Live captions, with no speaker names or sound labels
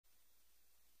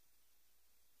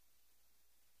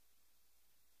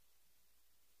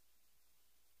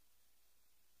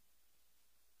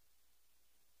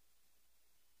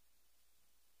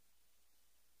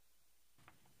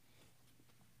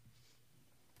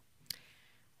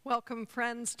Welcome,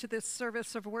 friends, to this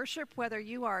service of worship. Whether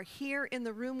you are here in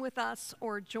the room with us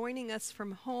or joining us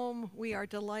from home, we are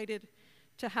delighted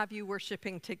to have you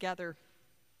worshiping together.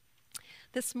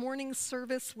 This morning's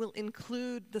service will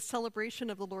include the celebration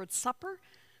of the Lord's Supper.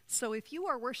 So if you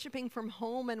are worshiping from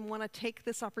home and want to take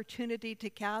this opportunity to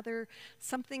gather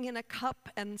something in a cup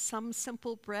and some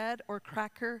simple bread or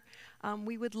cracker,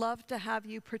 we would love to have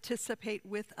you participate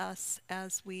with us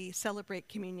as we celebrate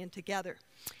communion together.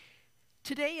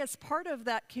 Today, as part of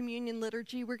that communion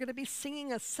liturgy, we're going to be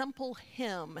singing a simple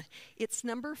hymn. It's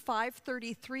number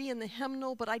 533 in the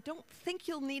hymnal, but I don't think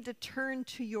you'll need to turn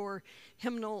to your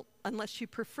hymnal unless you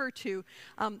prefer to.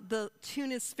 The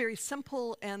tune is very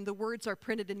simple, and the words are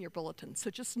printed in your bulletin. So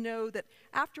just know that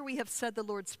after we have said the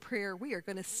Lord's Prayer, we are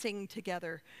going to sing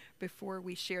together before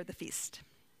we share the feast.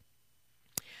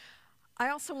 I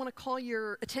also want to call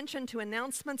your attention to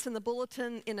announcements in the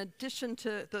bulletin. In addition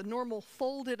to the normal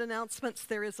folded announcements,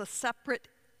 there is a separate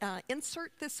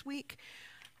insert this week.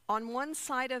 On one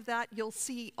side of that, you'll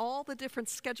see all the different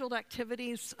scheduled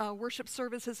activities, worship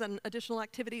services, and additional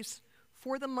activities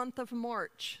for the month of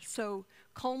March. So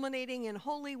culminating in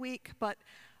Holy Week, but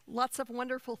lots of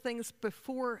wonderful things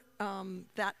before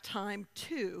that time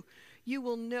too. You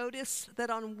will notice that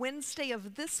on Wednesday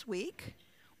of this week,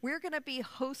 we're going to be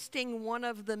hosting one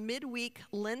of the midweek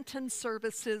Lenten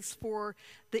services for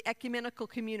the ecumenical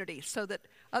community so that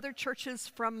other churches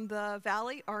from the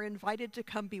valley are invited to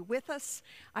come be with us.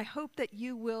 I hope that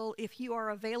you will, if you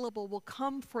are available, will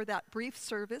come for that brief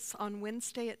service on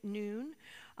Wednesday at noon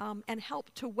and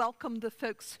help to welcome the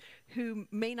folks who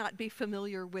may not be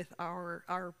familiar with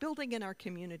our building and our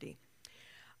community.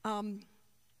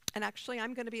 And actually,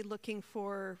 I'm going to be looking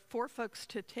for 4 folks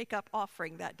to take up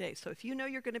offering that day. So if you know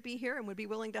you're going to be here and would be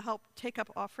willing to help take up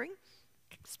offering,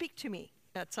 speak to me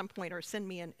at some point or send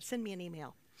me an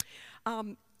email.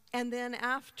 And then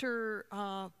after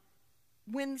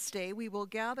Wednesday, we will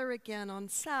gather again on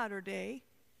Saturday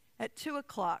at 2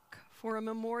 o'clock for a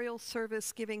memorial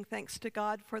service giving thanks to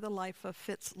God for the life of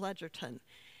Fitz Ledgerton.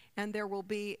 And there will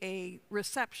be a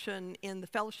reception in the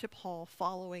fellowship hall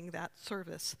following that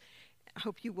service. I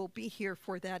hope you will be here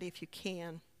for that if you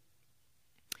can.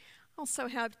 I also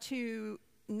have 2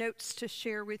 notes to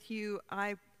share with you.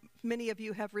 Many of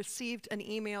you have received an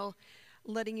email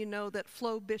letting you know that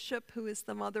Flo Bishop, who is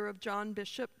the mother of John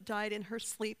Bishop, died in her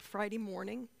sleep Friday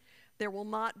morning. There will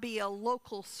not be a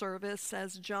local service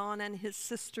as John and his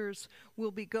sisters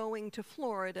will be going to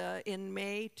Florida in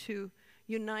May to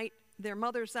unite their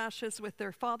mother's ashes with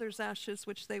their father's ashes,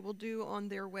 which they will do on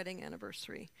their wedding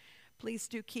anniversary. Please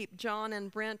do keep John and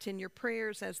Brent in your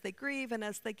prayers as they grieve and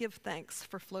as they give thanks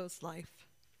for Flo's life.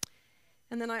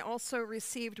 And then I also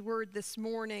received word this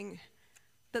morning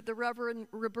that the Reverend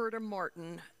Roberta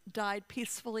Martin died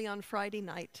peacefully on Friday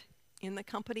night in the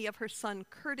company of her son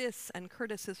Curtis and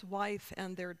Curtis's wife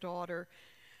and their daughter.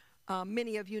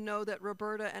 Many of you know that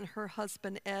Roberta and her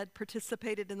husband Ed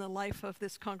participated in the life of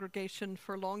this congregation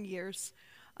for long years.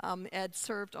 Ed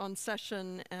served on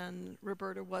session, and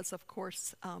Roberta was, of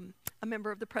course, a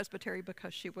member of the presbytery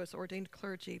because she was ordained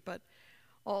clergy. But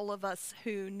all of us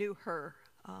who knew her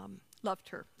loved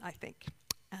her, I think,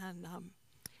 and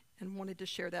wanted to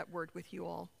share that word with you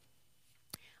all.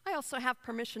 I also have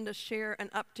permission to share an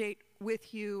update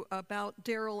with you about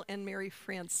Daryl and Mary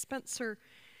Fran Spencer.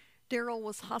 Daryl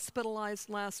was hospitalized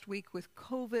last week with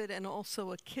COVID and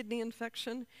also a kidney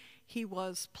infection. He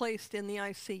was placed in the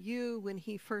ICU when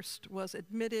he first was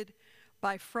admitted.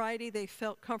 By Friday, they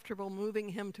felt comfortable moving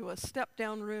him to a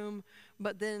step-down room,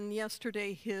 but then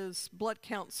yesterday his blood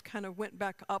counts kind of went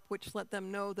back up, which let them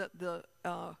know that the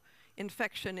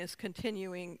infection is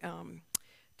continuing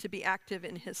to be active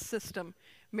in his system.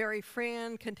 Mary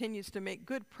Fran continues to make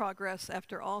good progress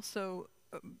after also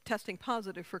testing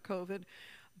positive for COVID.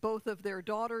 Both of their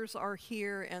daughters are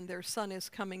here, and their son is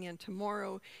coming in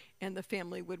tomorrow, and the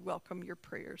family would welcome your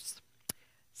prayers.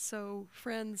 So,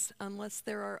 friends, unless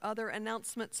there are other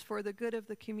announcements for the good of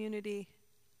the community,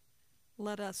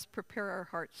 let us prepare our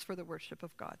hearts for the worship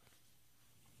of God.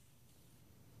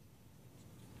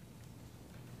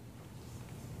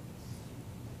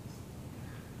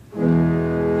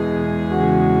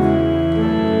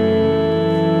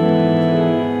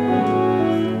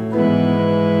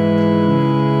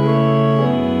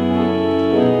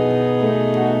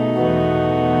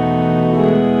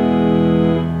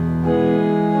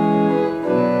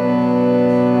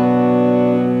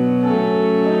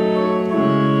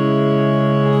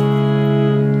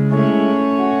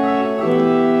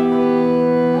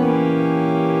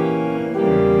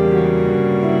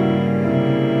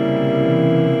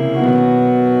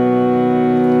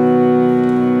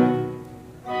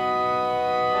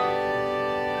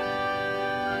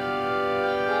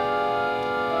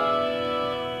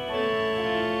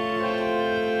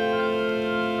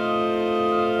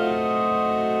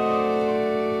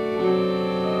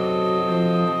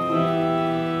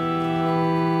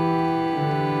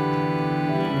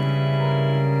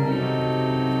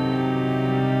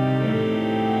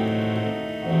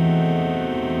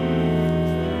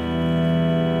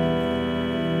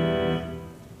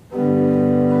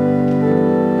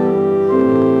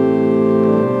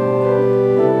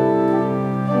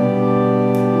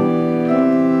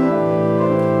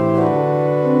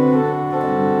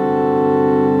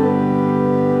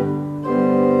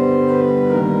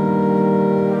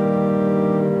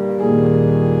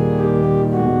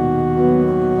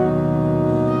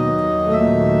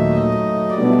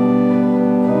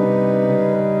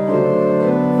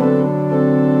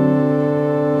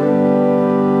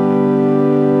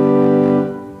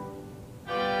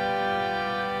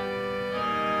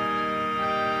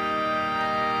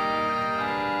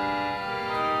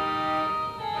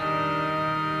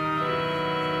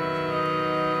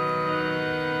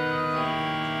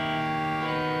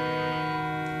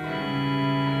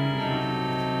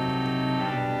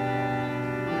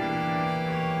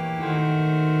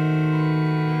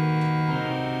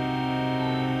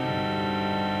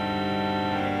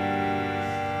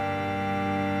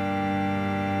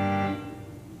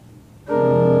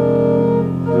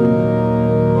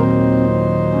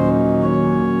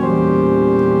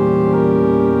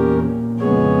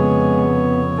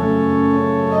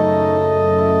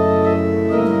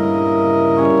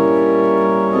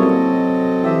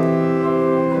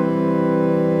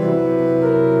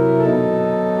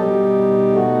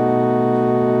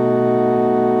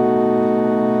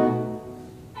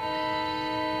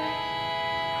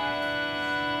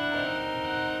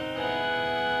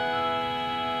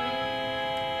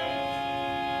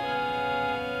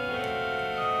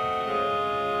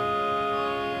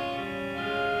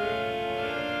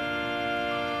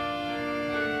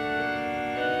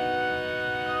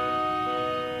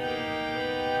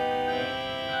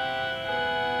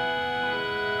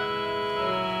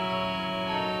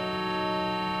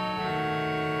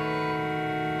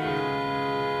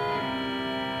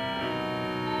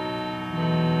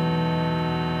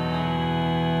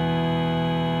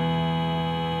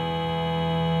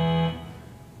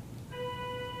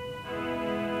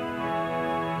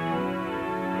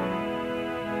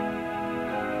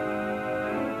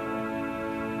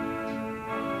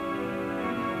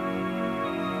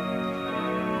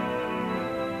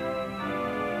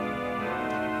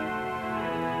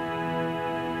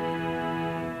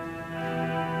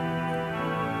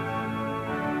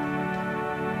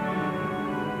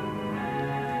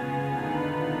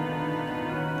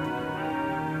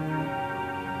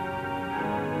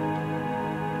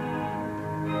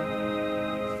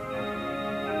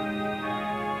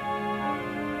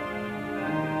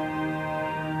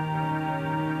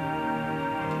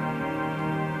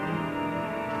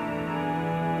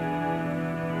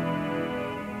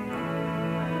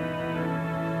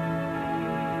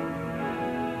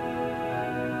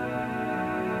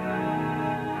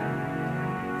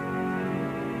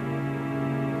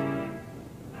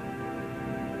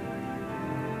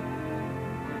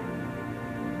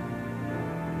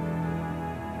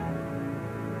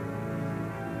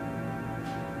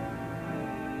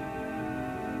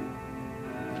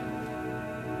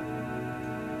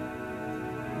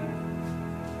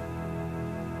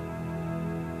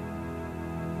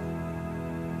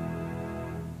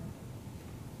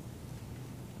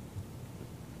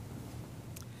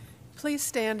 Please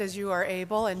stand as you are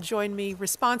able and join me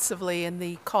responsively in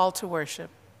the call to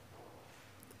worship.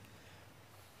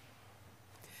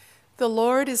 The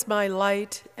Lord is my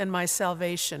light and my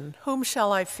salvation. Whom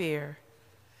shall I fear?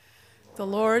 The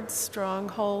Lord,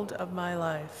 stronghold of my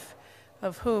life.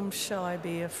 Of whom shall I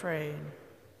be afraid?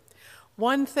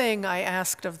 One thing I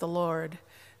asked of the Lord,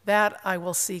 that I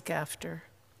will seek after,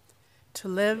 to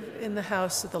live in the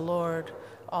house of the Lord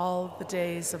all the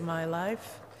days of my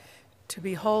life, to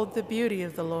behold the beauty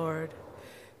of the Lord,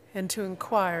 and to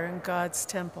inquire in God's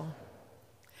temple.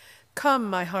 Come,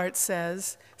 my heart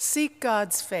says, seek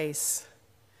God's face.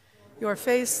 Your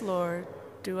face, Lord,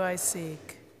 do I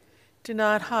seek. Do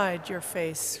not hide your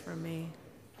face from me.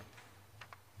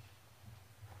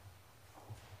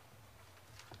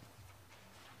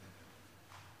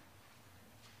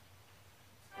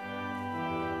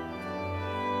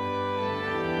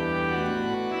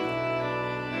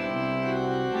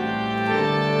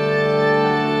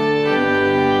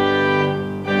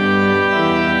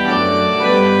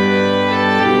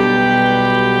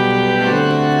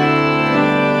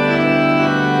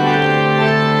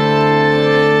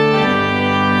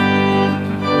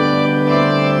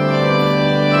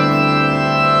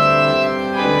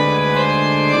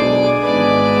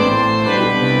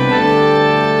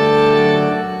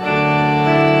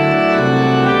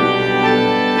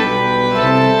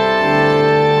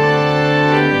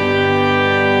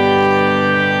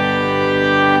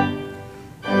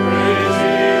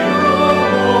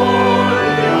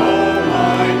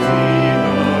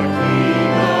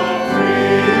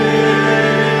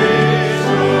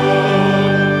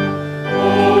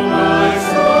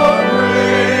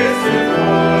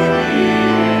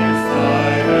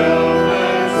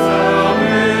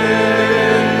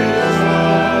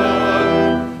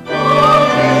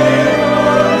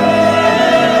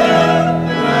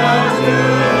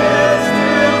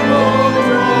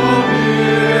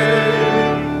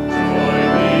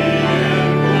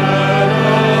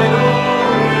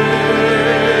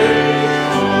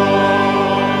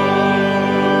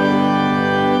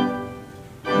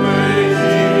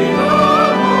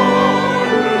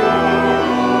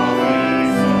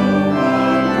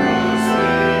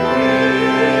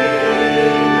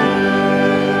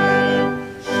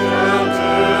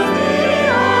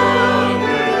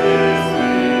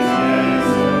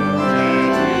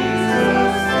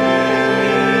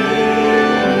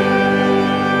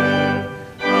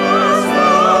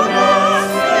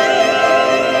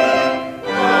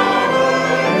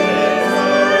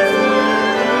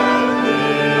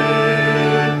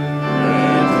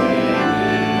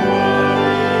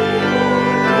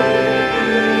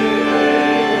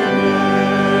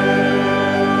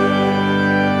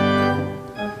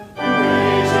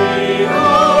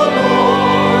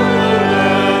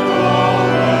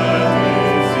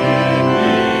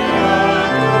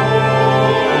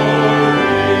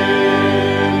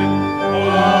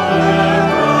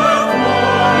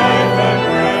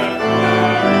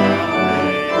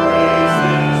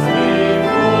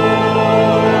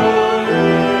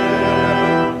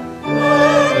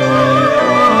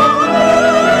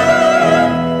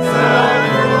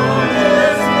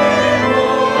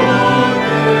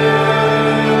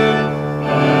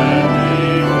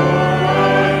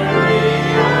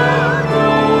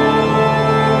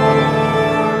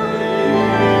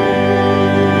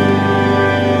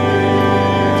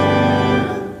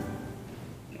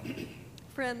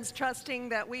 Trusting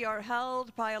that we are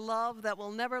held by a love that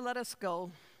will never let us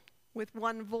go. With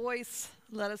one voice,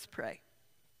 let us pray.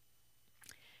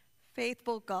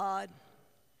 Faithful God,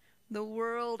 the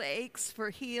world aches for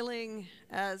healing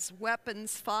as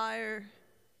weapons fire,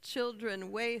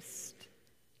 children waste,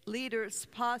 leaders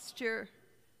posture,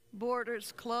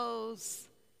 borders close,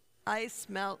 ice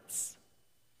melts.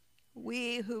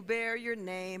 We who bear your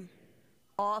name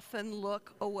often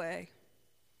look away.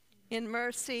 In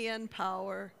mercy and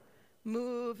power,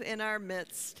 move in our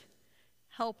midst.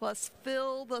 Help us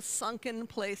fill the sunken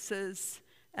places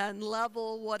and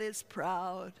level what is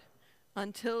proud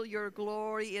until your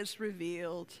glory is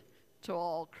revealed to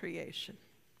all creation.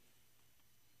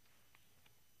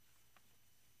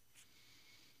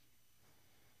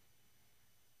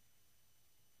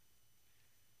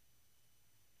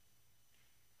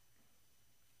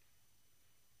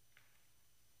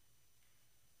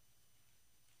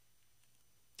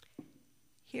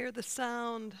 Hear the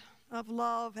sound of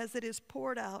love as it is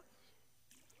poured out.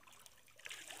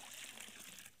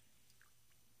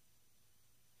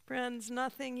 Friends,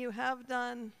 nothing you have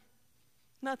done,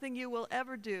 nothing you will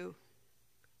ever do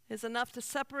is enough to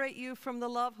separate you from the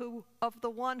love of the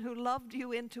one who loved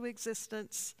you into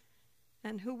existence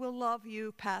and who will love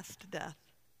you past death.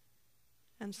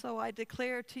 And so I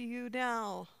declare to you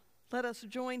now, let us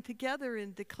join together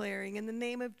in declaring in the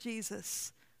name of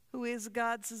Jesus, who is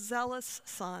God's zealous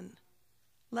Son.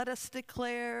 Let us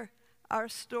declare our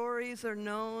stories are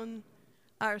known,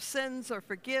 our sins are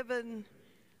forgiven,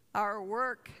 our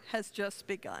work has just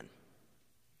begun.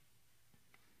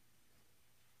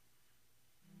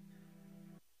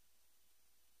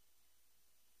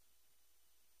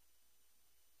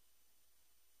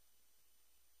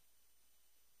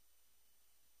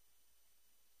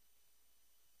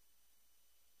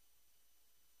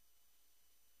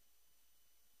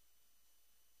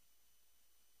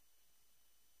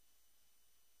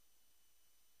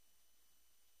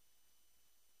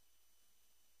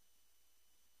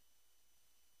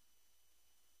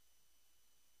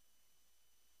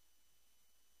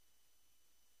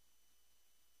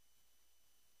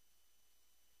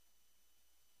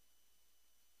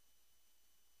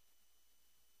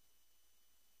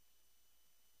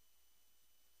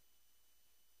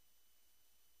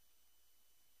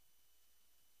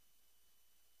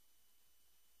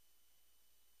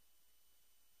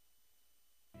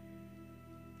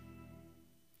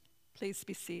 Please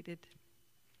be seated.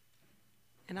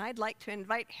 And I'd like to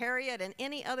invite Harriet and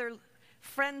any other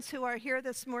friends who are here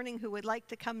this morning who would like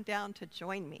to come down to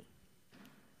join me.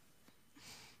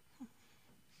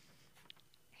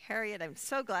 Harriet, I'm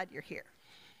so glad you're here.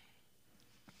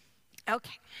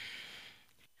 Okay.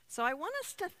 So I want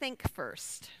us to think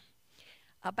first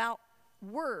about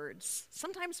words.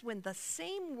 Sometimes when the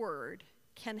same word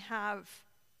can have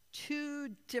two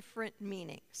different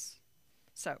meanings.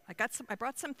 So I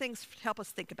brought some things to help us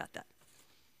think about that.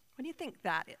 What do you think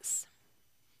that is?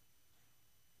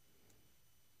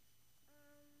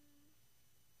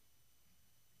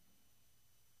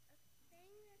 A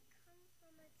thing that comes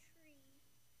from a tree,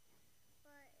 but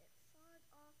it fell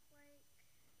off like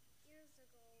years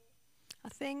ago. A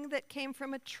thing that came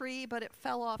from a tree, but it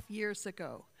fell off years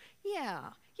ago. Yeah.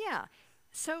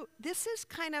 So this is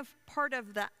kind of part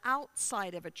of the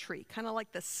outside of a tree, kind of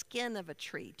like the skin of a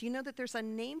tree. Do you know that there's a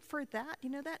name for that? Do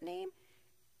you know that name?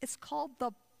 It's called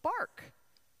the bark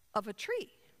of a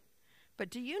tree. But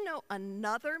do you know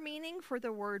another meaning for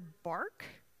the word bark?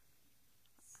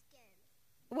 Skin.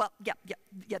 Well,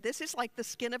 yeah, this is like the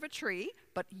skin of a tree,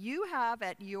 but you have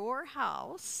at your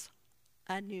house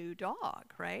a new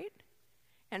dog, right?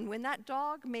 And when that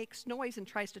dog makes noise and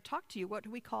tries to talk to you, what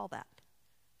do we call that?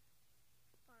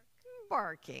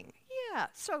 Barking. Yeah,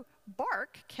 so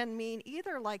bark can mean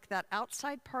either like that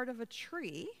outside part of a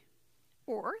tree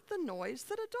or the noise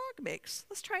that a dog makes.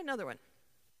 Let's try another one.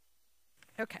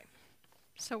 Okay,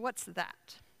 so what's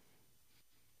that?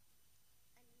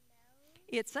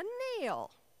 It's a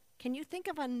nail. Can you think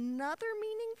of another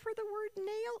meaning for the word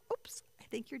nail? Oops, I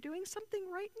think you're doing something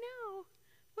right now.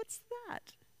 What's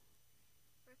that?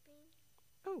 Ripping.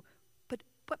 Oh, but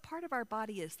what part of our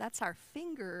body is? That's our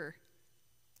finger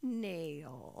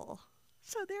nail.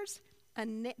 So there's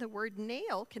the word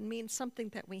nail can mean something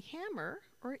that we hammer,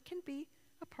 or it can be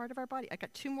a part of our body. I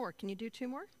got two more. Can you do two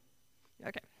more?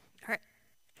 Okay. All right.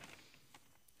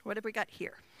 What have we got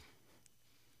here?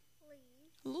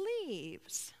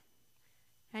 Leaves.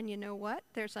 And you know what?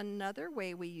 There's another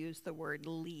way we use the word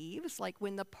leaves. Like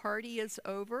when the party is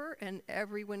over and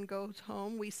everyone goes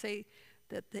home, we say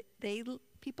that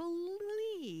people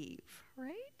leave,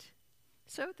 right?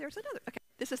 So there's another. Okay,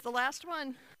 this is the last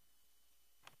one.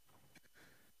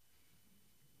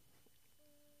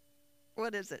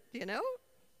 What is it? Do you know?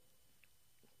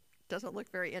 Doesn't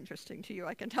look very interesting to you.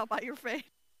 I can tell by your face.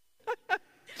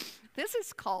 This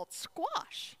is called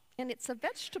squash, and it's a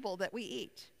vegetable that we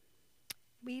eat.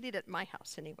 We eat it at my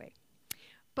house anyway.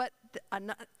 But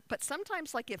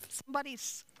sometimes, like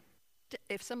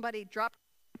if somebody dropped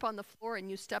on the floor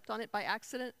and you stepped on it by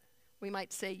accident, we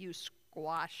might say you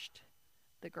squashed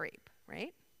the grape,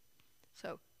 right?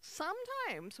 So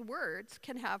sometimes words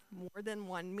can have more than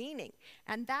one meaning,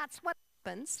 and that's what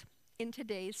happens in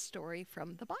today's story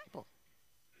from the Bible.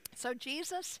 So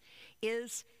Jesus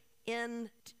is in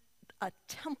a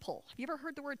temple. Have you ever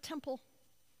heard the word temple?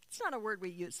 It's not a word we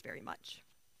use very much.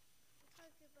 You're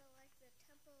talking about like the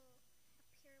temple,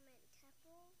 a pyramid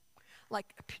temple?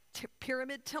 Like a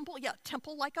pyramid temple? Yeah,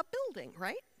 temple like a building,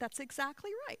 right? That's exactly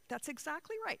right. That's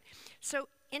exactly right. So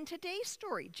in today's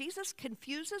story, Jesus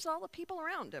confuses all the people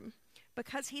around him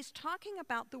because he's talking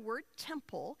about the word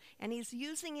temple, and he's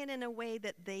using it in a way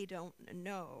that they don't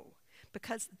know,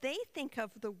 because they think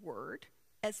of the word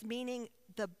as meaning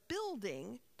the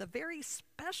building, the very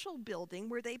special building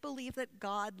where they believe that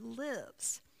God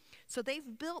lives. So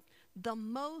they've built the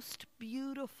most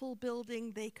beautiful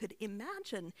building they could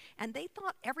imagine, and they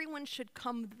thought everyone should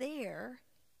come there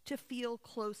to feel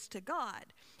close to God.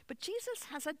 But Jesus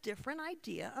has a different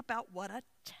idea about what a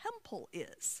temple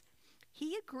is.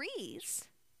 He agrees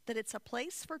that it's a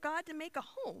place for God to make a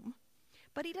home,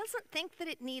 but he doesn't think that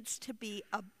it needs to be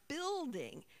a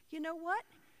building. You know what?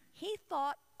 He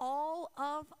thought all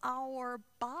of our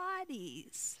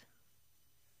bodies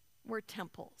were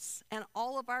temples, and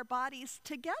all of our bodies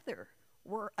together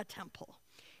were a temple.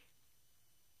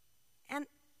 And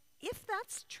if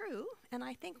that's true, and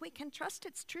I think we can trust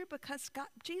it's true because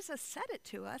Jesus said it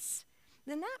to us,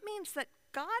 then that means that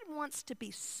God wants to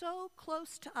be so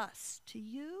close to us, to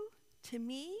you, to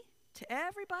me, to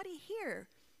everybody here,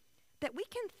 that we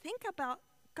can think about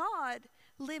God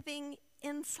living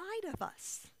inside of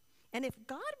us. And if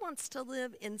God wants to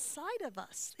live inside of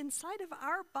us, inside of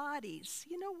our bodies,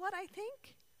 you know what I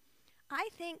think? I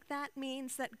think that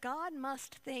means that God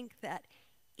must think that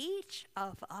each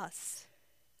of us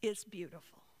is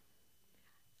beautiful.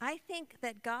 I think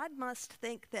that God must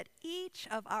think that each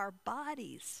of our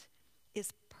bodies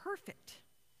is perfect.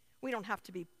 We don't have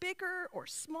to be bigger or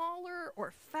smaller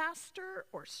or faster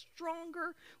or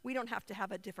stronger. We don't have to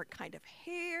have a different kind of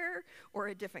hair or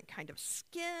a different kind of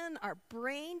skin. Our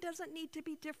brain doesn't need to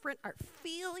be different. Our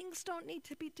feelings don't need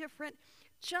to be different.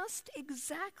 Just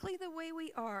exactly the way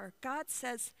we are, God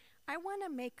says, I want to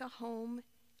make a home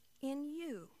in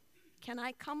you. Can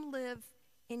I come live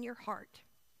in your heart?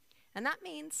 And that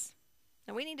means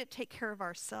that we need to take care of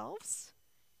ourselves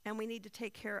and we need to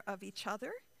take care of each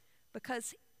other,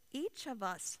 because each of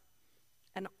us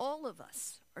and all of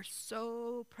us are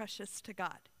so precious to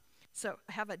God. So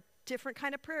I have a different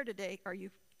kind of prayer today. Are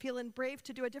you feeling brave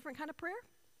to do a different kind of prayer?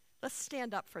 Let's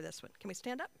stand up for this one. Can we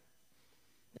stand up?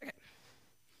 Okay.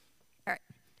 All right.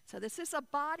 So this is a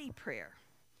body prayer.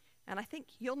 And I think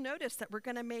you'll notice that we're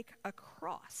going to make a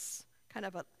cross.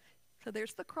 So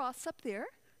there's the cross up there.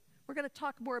 We're going to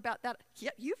talk more about that.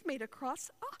 Yeah, you've made a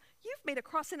cross. Oh, you've made a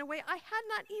cross in a way I had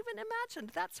not even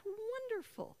imagined. That's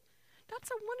wonderful. That's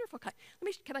a wonderful kind.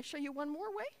 Can I show you one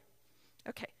more way?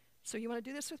 Okay, so you want to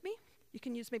do this with me? You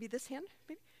can use maybe this hand.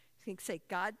 Maybe. You can say,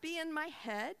 God be in my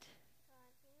head.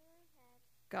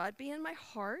 God be in my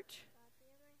heart.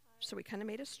 So we kind of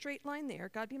made a straight line there.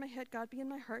 God be in my head. God be in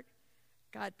my heart.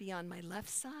 God be on my left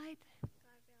side.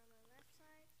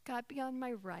 God be on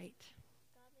my right.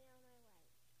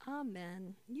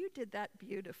 Amen. You did that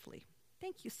beautifully.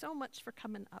 Thank you so much for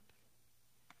coming up.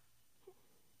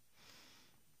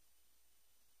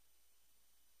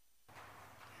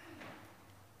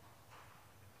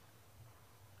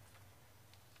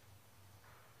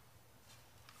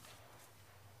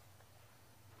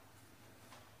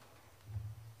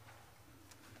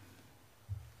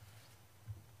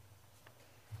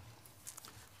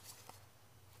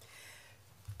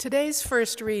 Today's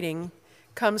first reading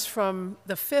comes from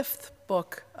the 5th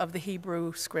book of the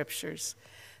Hebrew Scriptures.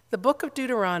 The book of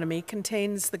Deuteronomy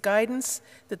contains the guidance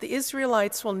that the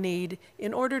Israelites will need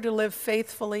in order to live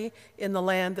faithfully in the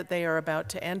land that they are about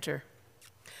to enter.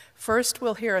 First,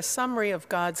 we'll hear a summary of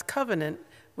God's covenant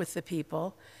with the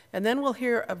people, and then we'll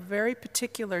hear a very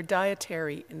particular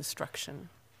dietary instruction.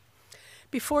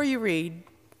 Before you read,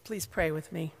 please pray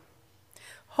with me.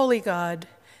 Holy God,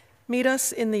 meet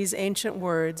us in these ancient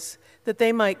words, that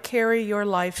they might carry your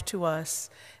life to us,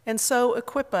 and so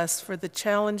equip us for the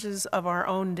challenges of our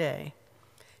own day.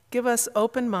 Give us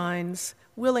open minds,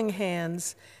 willing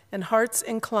hands, and hearts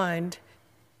inclined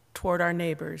toward our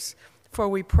neighbors, for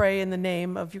we pray in the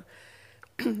name of you,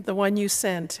 the one you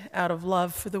sent out of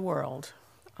love for the world.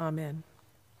 Amen.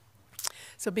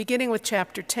 So beginning with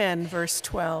chapter 10, verse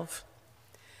 12.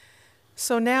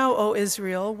 So now, O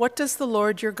Israel, what does the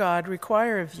Lord your God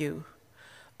require of you?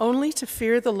 Only to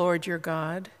fear the Lord your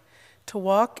God, to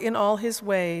walk in all his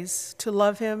ways, to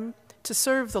love him, to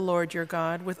serve the Lord your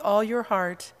God with all your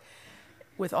heart,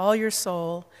 with all your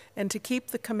soul, and to keep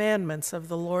the commandments of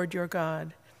the Lord your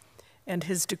God and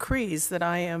his decrees that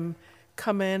I am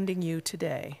commanding you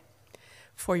today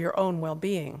for your own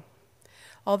well-being.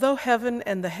 Although heaven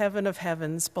and the heaven of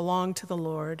heavens belong to the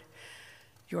Lord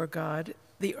your God,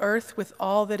 the earth with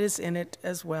all that is in it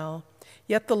as well,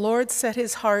 yet the Lord set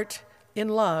his heart in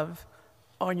love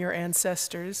on your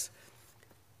ancestors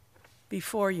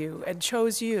before you, and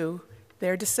chose you,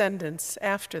 their descendants,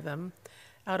 after them,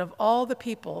 out of all the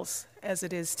peoples as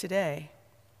it is today.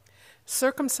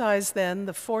 Circumcise then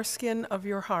the foreskin of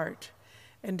your heart,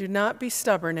 and do not be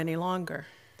stubborn any longer.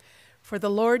 For the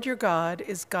Lord your God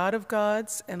is God of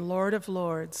gods and Lord of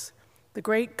lords, the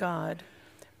great God,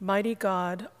 mighty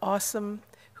God, awesome,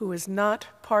 who is not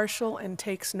partial and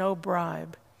takes no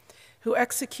bribe, who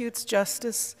executes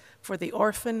justice for the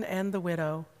orphan and the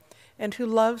widow, and who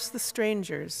loves the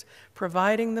strangers,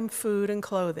 providing them food and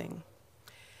clothing.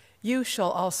 You shall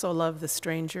also love the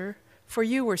stranger, for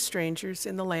you were strangers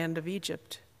in the land of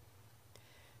Egypt.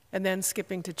 And then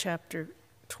skipping to chapter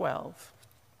 12.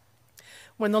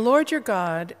 When the Lord your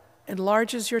God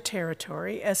enlarges your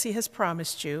territory, as he has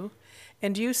promised you,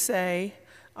 and you say,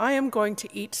 I am going to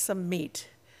eat some meat,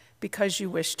 because you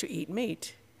wish to eat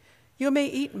meat, you may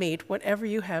eat meat whenever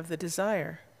you have the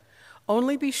desire.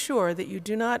 Only be sure that you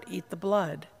do not eat the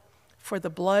blood, for the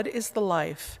blood is the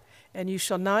life, and you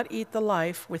shall not eat the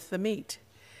life with the meat.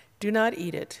 Do not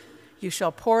eat it. You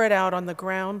shall pour it out on the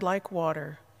ground like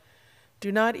water.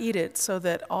 Do not eat it, so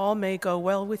that all may go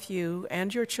well with you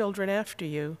and your children after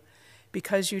you,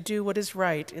 because you do what is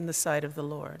right in the sight of the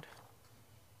Lord.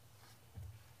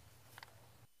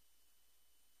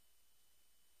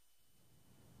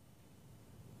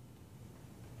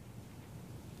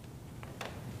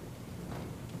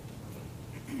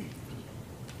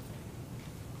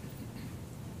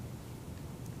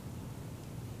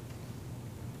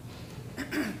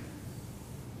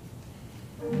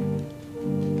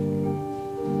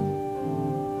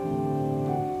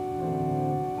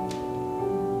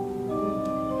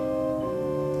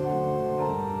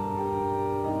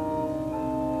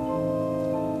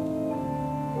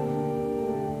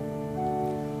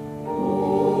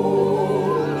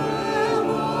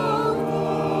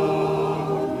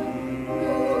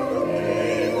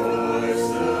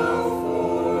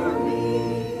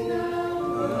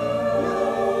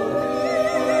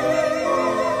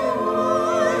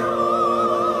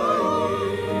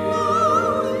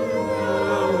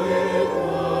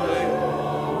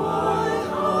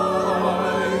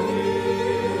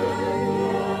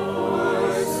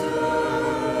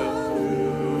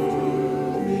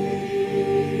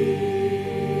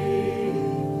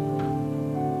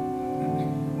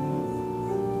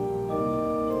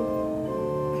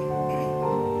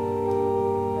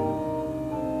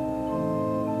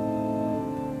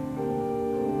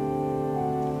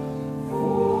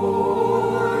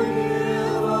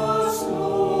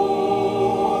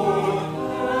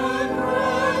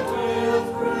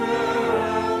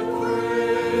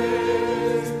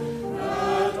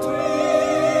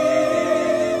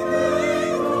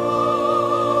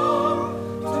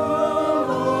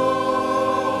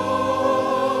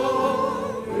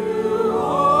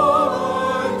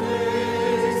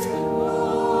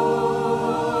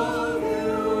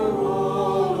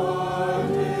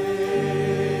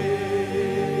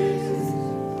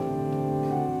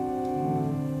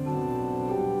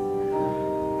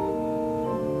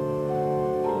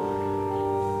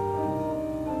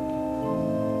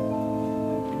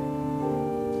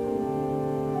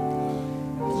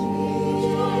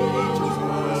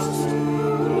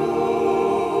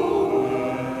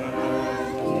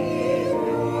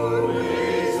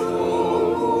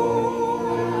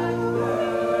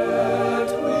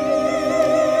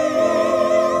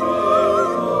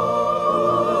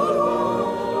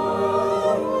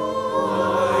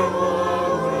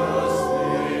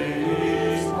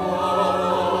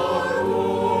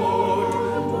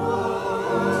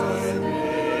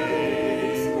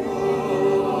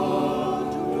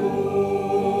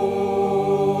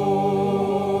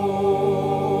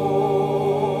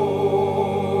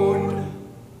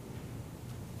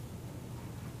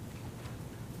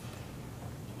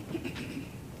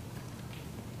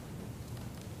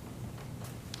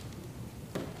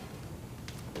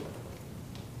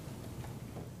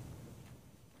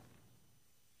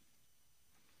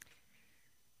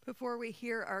 Before we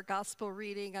hear our gospel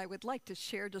reading, I would like to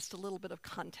share just a little bit of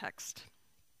context.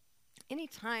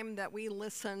 Anytime that we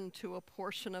listen to a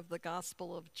portion of the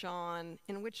Gospel of John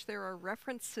in which there are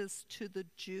references to the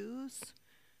Jews,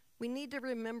 we need to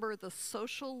remember the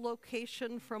social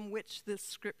location from which this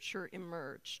scripture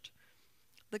emerged.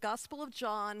 The Gospel of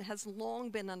John has long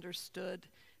been understood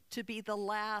to be the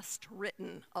last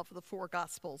written of the four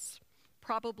Gospels,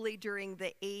 probably during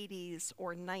the 80s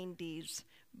or 90s.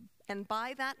 And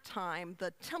by that time,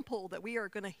 the temple that we are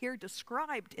going to hear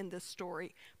described in this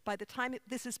story, by the time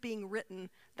this is being written,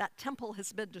 that temple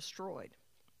has been destroyed.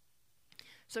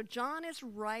 So John is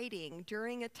writing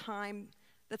during a time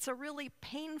that's a really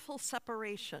painful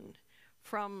separation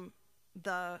from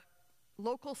the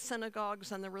local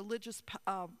synagogues and the religious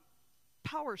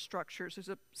power structures. There's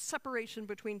a separation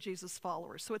between Jesus'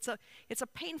 followers. So it's a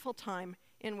painful time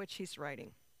in which he's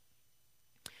writing.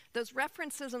 Those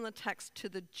references in the text to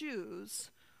the Jews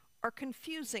are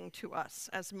confusing to us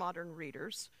as modern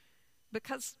readers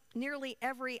because nearly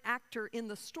every actor in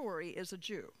the story is a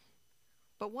Jew.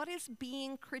 But what is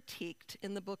being critiqued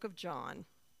in the book of John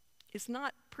is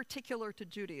not particular to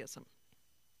Judaism.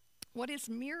 What is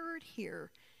mirrored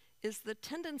here is the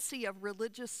tendency of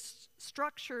religious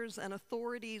structures and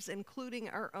authorities, including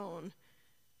our own,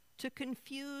 to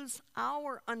confuse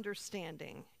our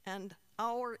understanding and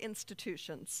our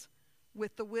institutions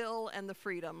with the will and the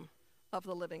freedom of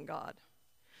the living God.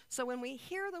 So when we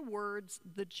hear the words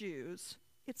the Jews,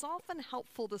 it's often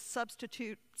helpful to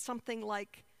substitute something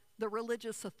like the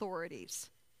religious authorities,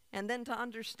 and then to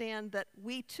understand that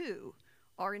we too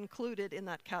are included in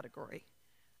that category.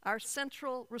 Our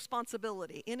central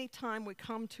responsibility anytime we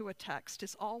come to a text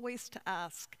is always to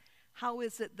ask, how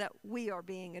is it that we are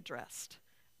being addressed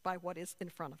by what is in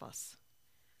front of us?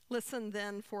 Listen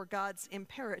then for God's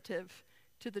imperative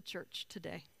to the church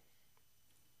today.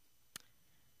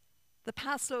 The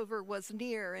Passover was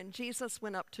near, and Jesus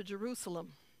went up to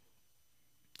Jerusalem.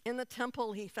 In the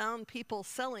temple, he found people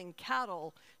selling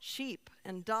cattle, sheep,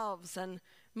 and doves, and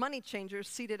money changers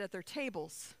seated at their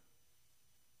tables.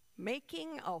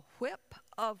 Making a whip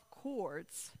of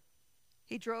cords,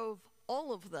 he drove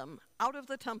all of them out of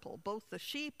the temple, both the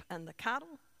sheep and the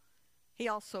cattle. He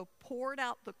also poured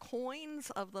out the coins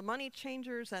of the money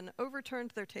changers and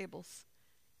overturned their tables.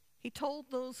 He told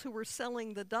those who were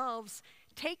selling the doves,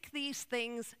 "Take these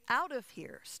things out of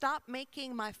here. Stop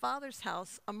making my Father's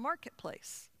house a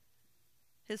marketplace."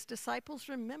 His disciples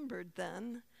remembered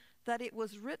then that it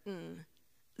was written,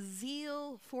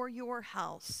 "Zeal for your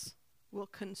house will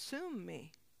consume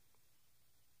me."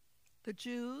 The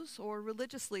Jews, or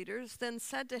religious leaders, then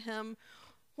said to him,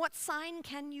 "What sign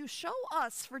can you show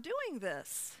us for doing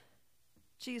this?"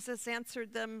 Jesus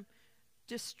answered them,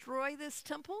 "Destroy this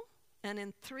temple, and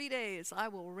in 3 days I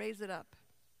will raise it up."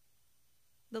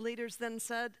 The leaders then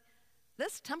said,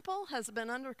 "This temple has been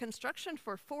under construction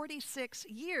for 46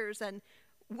 years, and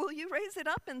will you raise it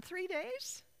up in 3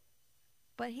 days?"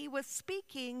 But he was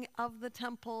speaking of the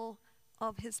temple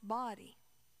of his body.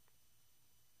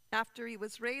 After he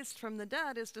was raised from the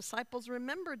dead, his disciples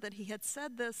remembered that he had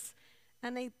said this,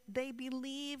 and they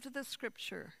believed the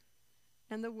scripture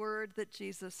and the word that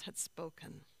Jesus had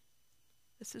spoken.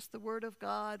 This is the word of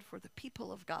God for the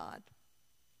people of God.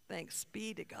 Thanks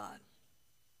be to God.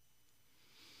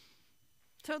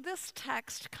 So this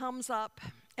text comes up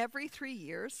every 3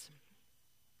 years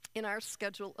in our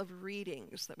schedule of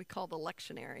readings that we call the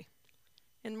lectionary.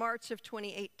 In March of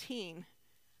 2018,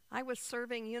 I was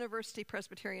serving University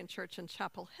Presbyterian Church in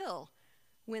Chapel Hill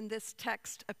when this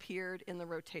text appeared in the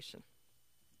rotation.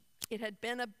 It had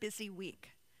been a busy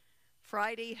week.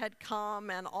 Friday had come,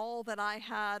 and all that I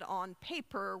had on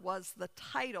paper was the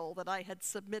title that I had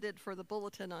submitted for the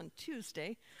bulletin on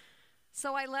Tuesday.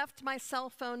 So I left my cell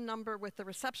phone number with the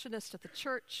receptionist at the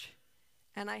church,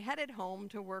 and I headed home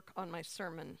to work on my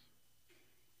sermon.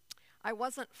 I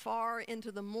wasn't far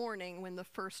into the morning when the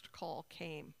first call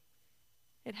came.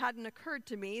 It hadn't occurred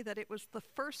to me that it was the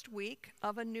first week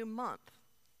of a new month.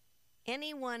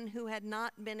 Anyone who had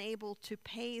not been able to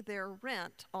pay their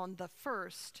rent on the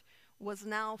 1st was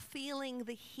now feeling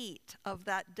the heat of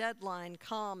that deadline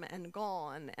come and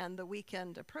gone and the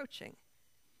weekend approaching.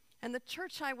 And the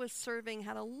church I was serving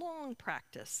had a long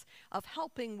practice of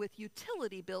helping with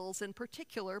utility bills in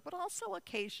particular, but also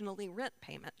occasionally rent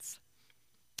payments.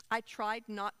 I tried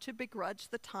not to begrudge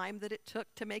the time that it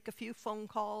took to make a few phone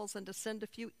calls and to send a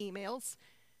few emails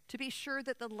to be sure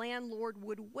that the landlord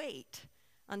would wait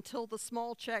until the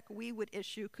small check we would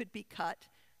issue could be cut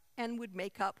and would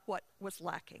make up what was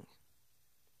lacking.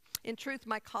 In truth,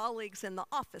 my colleagues in the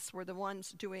office were the ones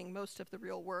doing most of the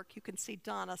real work. You can see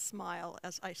Donna smile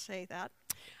as I say that.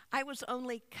 I was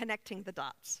only connecting the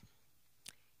dots.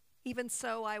 Even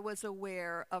so, I was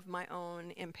aware of my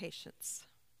own impatience.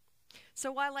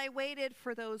 So while I waited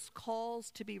for those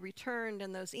calls to be returned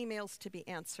and those emails to be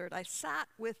answered, I sat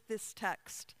with this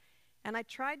text and I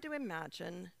tried to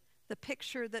imagine the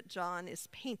picture that John is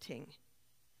painting.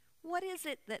 What is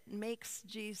it that makes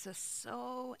Jesus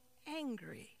so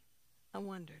angry? I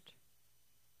wondered.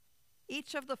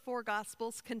 Each of the 4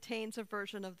 Gospels contains a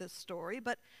version of this story,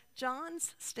 but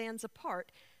John's stands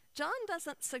apart. John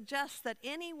doesn't suggest that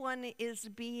anyone is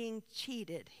being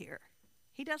cheated here.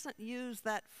 He doesn't use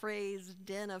that phrase,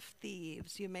 den of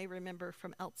thieves, you may remember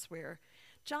from elsewhere.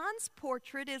 John's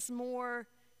portrait is more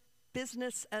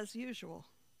business as usual.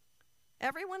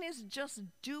 Everyone is just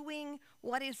doing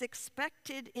what is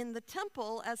expected in the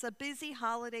temple as a busy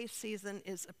holiday season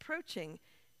is approaching.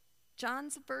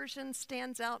 John's version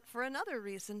stands out for another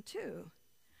reason, too.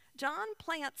 John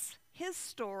plants his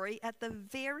story at the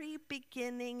very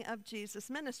beginning of Jesus'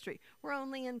 ministry. We're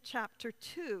only in chapter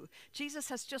 2. Jesus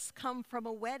has just come from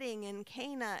a wedding in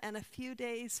Cana and a few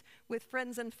days with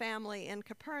friends and family in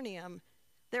Capernaum.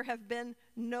 There have been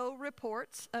no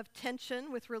reports of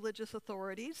tension with religious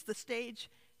authorities. The stage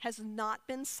has not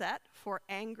been set for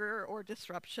anger or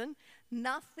disruption.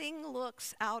 Nothing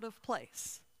looks out of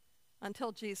place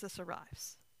until Jesus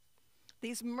arrives.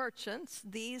 These merchants,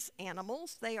 these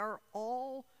animals, they are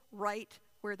all right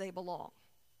where they belong.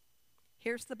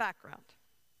 Here's the background.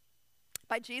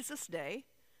 By Jesus' day,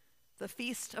 the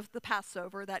feast of the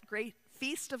Passover, that great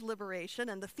feast of liberation,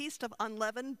 and the feast of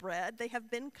unleavened bread, they have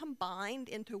been combined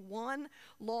into one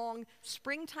long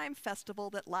springtime festival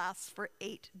that lasts for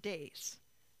 8 days.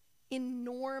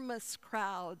 Enormous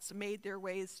crowds made their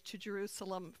ways to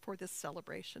Jerusalem for this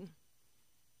celebration.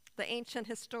 The ancient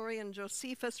historian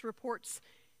Josephus reports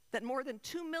that more than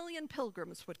 2 million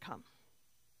pilgrims would come.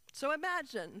 So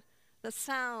imagine the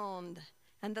sound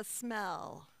and the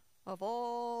smell of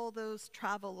all those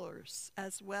travelers,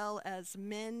 as well as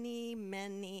many,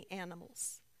 many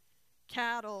animals.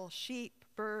 Cattle, sheep,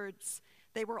 birds,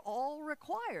 they were all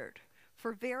required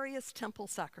for various temple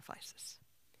sacrifices,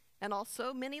 and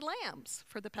also many lambs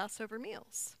for the Passover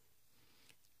meals.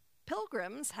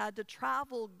 Pilgrims had to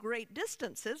travel great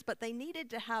distances, but they needed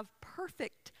to have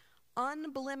perfect,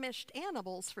 unblemished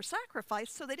animals for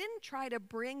sacrifice, so they didn't try to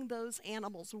bring those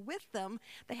animals with them.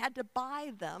 They had to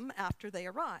buy them after they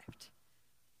arrived.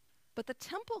 But the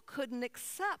temple couldn't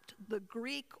accept the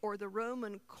Greek or the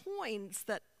Roman coins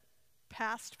that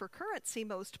passed for currency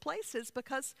most places,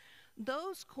 because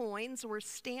those coins were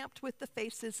stamped with the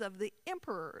faces of the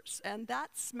emperors, and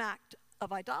that smacked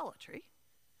of idolatry.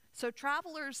 So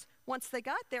travelers, once they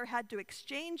got there, had to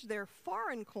exchange their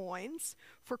foreign coins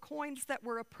for coins that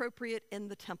were appropriate in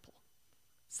the temple.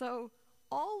 So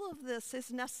all of this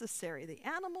is necessary. The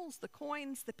animals, the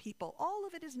coins, the people, all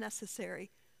of it is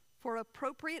necessary for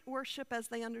appropriate worship as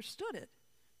they understood it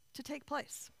to take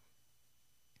place.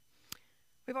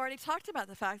 We've already talked about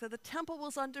the fact that the temple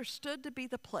was understood to be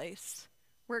the place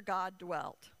where God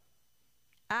dwelt.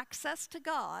 Access to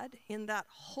God in that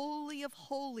Holy of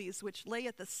Holies, which lay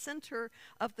at the center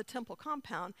of the temple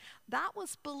compound, that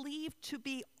was believed to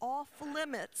be off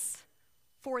limits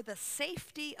for the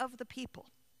safety of the people.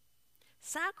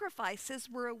 Sacrifices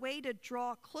were a way to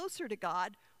draw closer to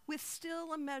God with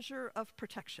still a measure of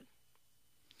protection.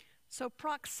 So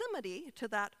proximity to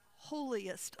that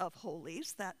holiest of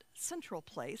holies, that central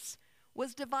place,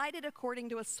 was divided according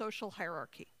to a social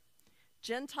hierarchy.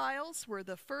 Gentiles were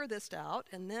the furthest out,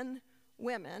 and then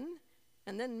women,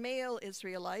 and then male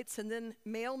Israelites, and then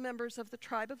male members of the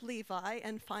tribe of Levi,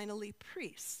 and finally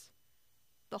priests.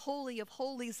 The Holy of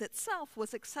Holies itself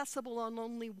was accessible on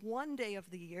only one day of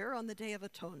the year, on the Day of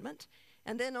Atonement,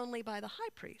 and then only by the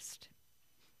high priest.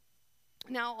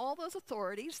 Now, all those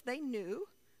authorities, they knew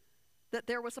that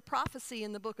there was a prophecy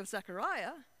in the book of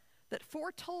Zechariah that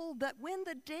foretold that when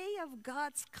the day of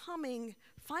God's coming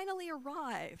finally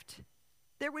arrived,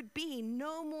 there would be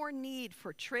no more need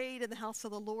for trade in the house of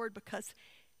the Lord, because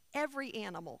every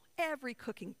animal, every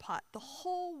cooking pot, the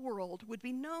whole world would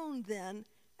be known then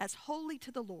as holy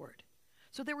to the Lord.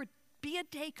 So there would be a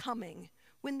day coming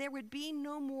when there would be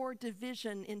no more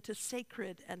division into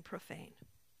sacred and profane.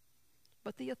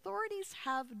 But the authorities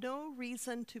have no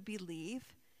reason to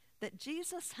believe that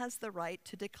Jesus has the right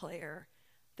to declare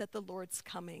that the Lord's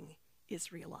coming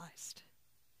is realized.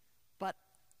 But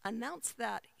announce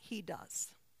that he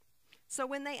does. So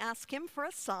when they ask him for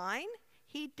a sign,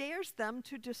 he dares them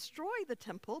to destroy the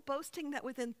temple, boasting that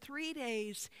within 3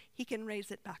 days he can raise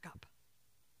it back up.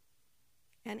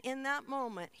 And in that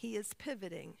moment, he is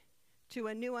pivoting to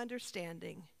a new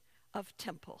understanding of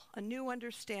temple, a new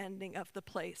understanding of the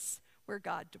place where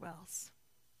God dwells.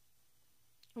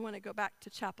 I want to go back to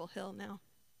Chapel Hill now.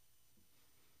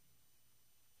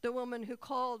 The woman who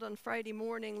called on Friday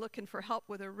morning looking for help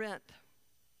with her rent,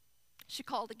 she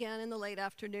called again in the late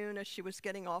afternoon as she was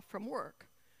getting off from work.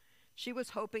 She was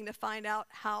hoping to find out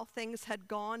how things had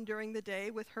gone during the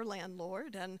day with her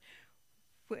landlord, and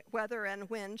whether and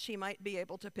when she might be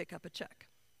able to pick up a check.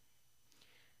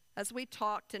 As we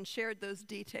talked and shared those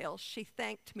details, she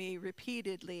thanked me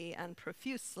repeatedly and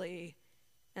profusely,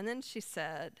 and then she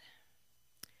said,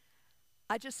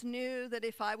 "I just knew that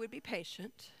if I would be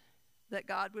patient, that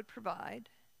God would provide,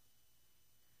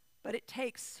 but it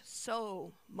takes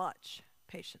so much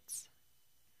patience.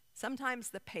 Sometimes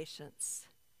the patience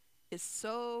is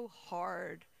so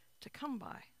hard to come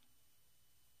by."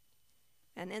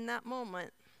 And in that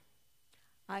moment,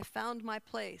 I found my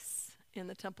place in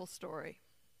the temple story.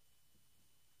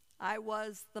 I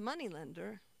was the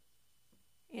moneylender,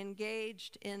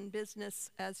 engaged in business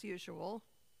as usual,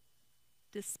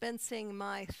 dispensing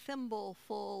my thimble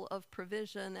full of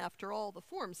provision after all the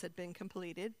forms had been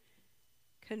completed,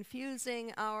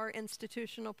 confusing our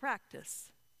institutional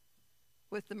practice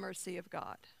with the mercy of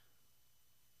God.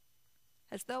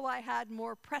 As though I had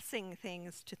more pressing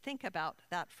things to think about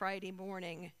that Friday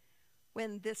morning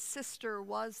when this sister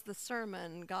was the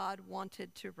sermon God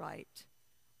wanted to write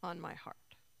on my heart.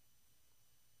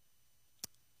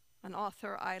 An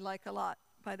author I like a lot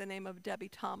by the name of Debbie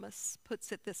Thomas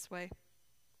puts it this way: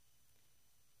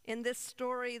 in this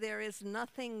story, there is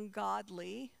nothing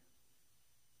godly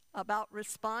about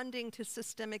responding to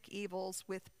systemic evils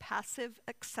with passive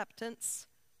acceptance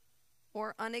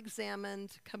or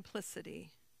unexamined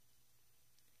complicity.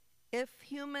 If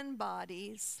human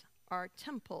bodies are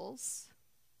temples,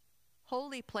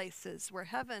 holy places where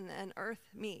heaven and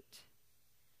earth meet,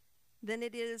 then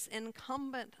it is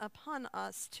incumbent upon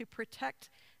us to protect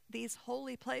these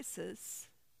holy places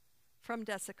from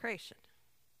desecration.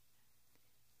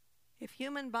 If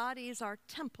human bodies are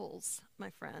temples, my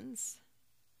friends,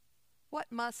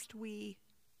 what must we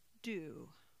do?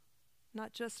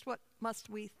 Not just what must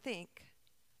we think,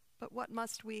 but what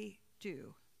must we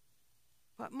do?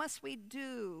 What must we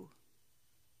do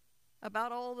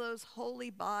about all those holy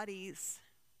bodies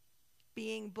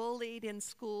being bullied in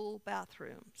school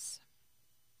bathrooms?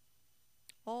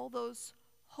 All those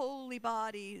holy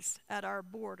bodies at our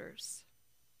borders?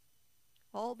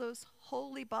 All those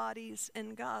holy bodies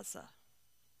in Gaza?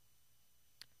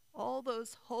 All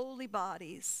those holy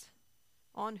bodies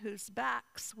on whose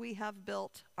backs we have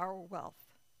built our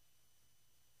wealth?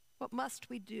 What must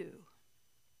we do?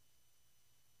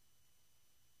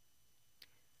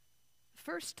 The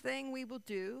first thing we will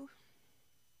do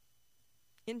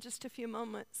in just a few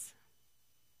moments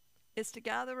is to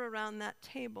gather around that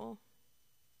table.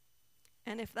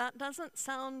 And if that doesn't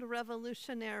sound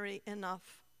revolutionary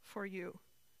enough for you,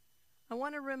 I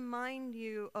want to remind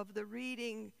you of the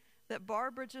reading that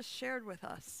Barbara just shared with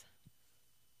us.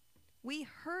 We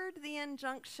heard the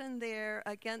injunction there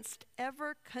against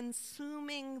ever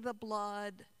consuming the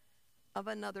blood of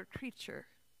another creature,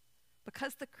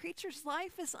 because the creature's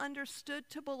life is understood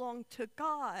to belong to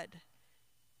God.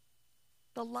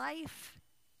 The life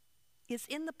is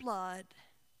in the blood,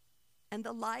 and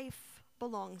the life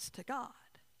belongs to God.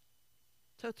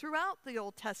 So throughout the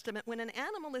Old Testament, when an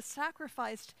animal is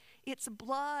sacrificed, its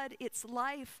blood, its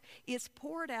life is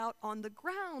poured out on the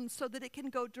ground so that it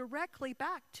can go directly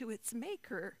back to its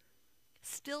maker.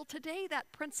 Still today,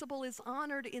 that principle is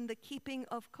honored in the keeping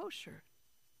of kosher.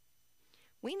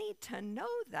 We need to know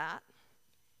that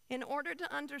in order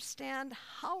to understand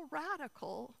how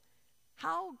radical,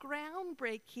 how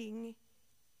groundbreaking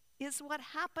is what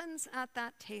happens at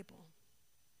that table.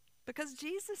 Because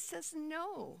Jesus says,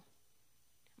 no,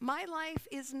 my life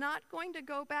is not going to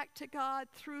go back to God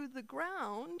through the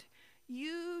ground.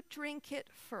 You drink it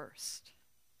first.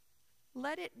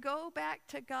 Let it go back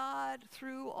to God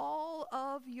through all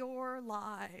of your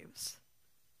lives.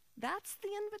 That's the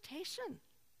invitation.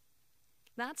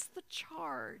 That's the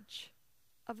charge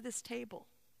of this table.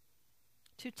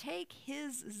 To take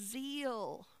his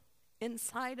zeal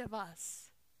inside of us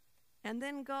and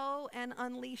then go and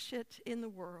unleash it in the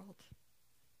world.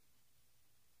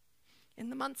 In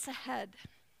the months ahead,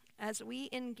 as we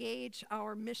engage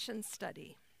our mission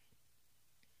study,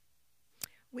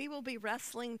 we will be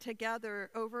wrestling together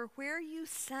over where you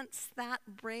sense that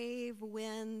brave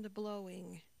wind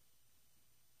blowing.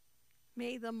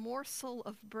 May the morsel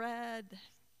of bread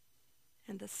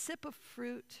and the sip of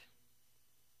fruit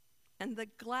and the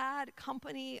glad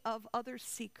company of other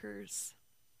seekers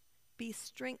be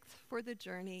strength for the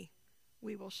journey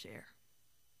we will share.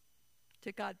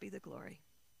 To God be the glory.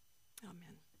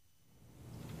 Amen.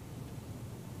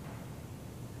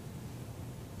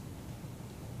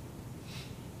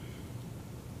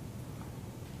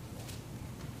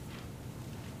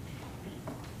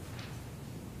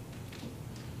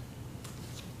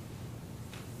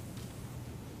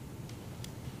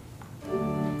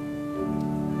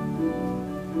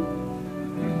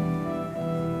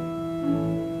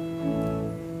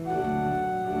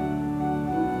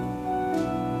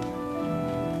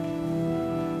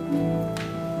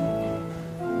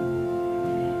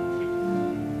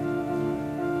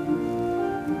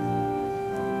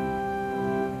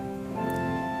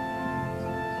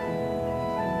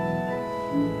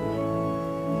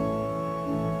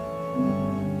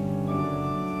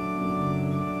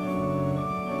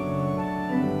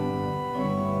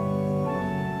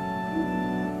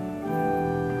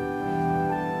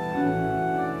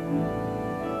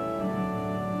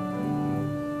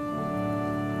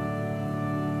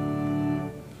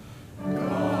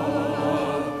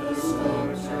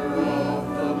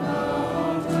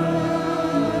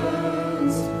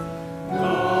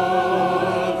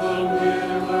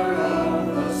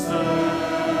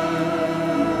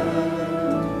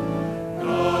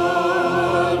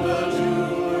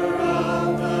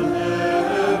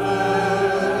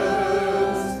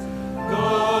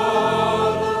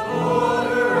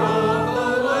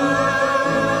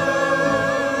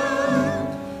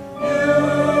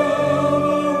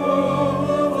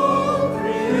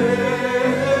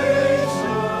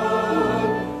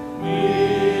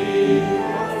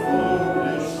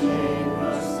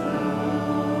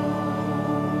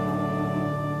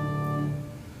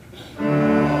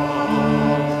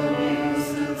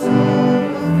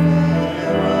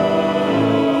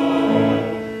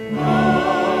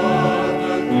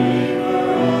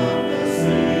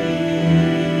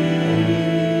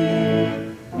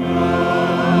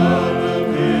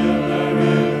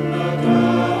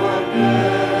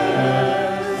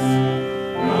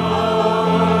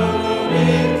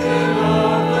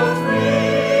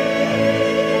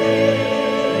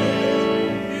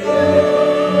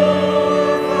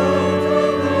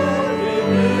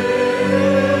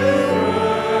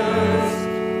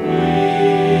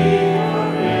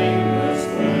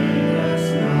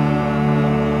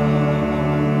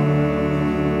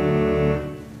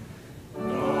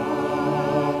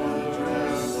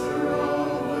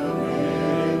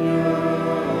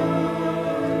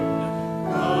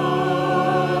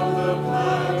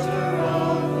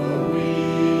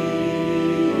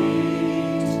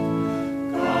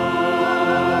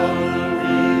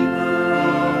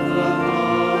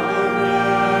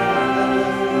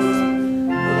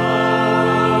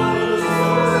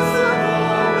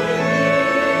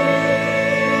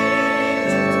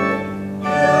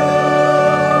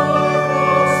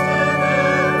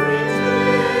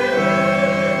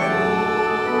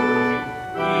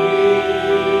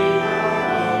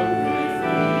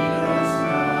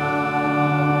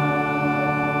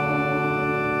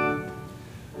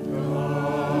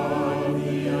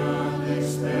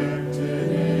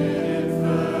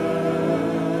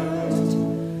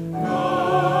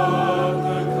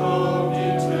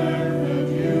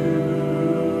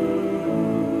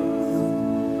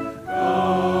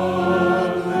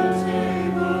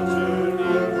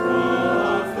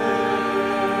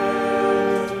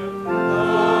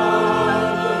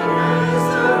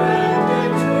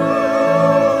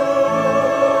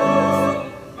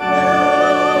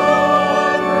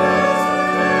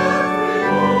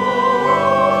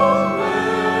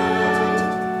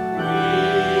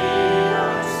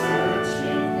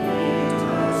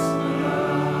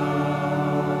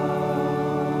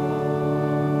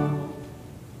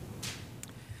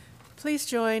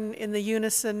 join in the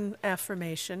unison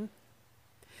affirmation.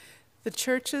 The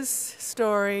church's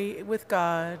story with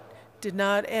God did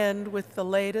not end with the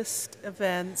latest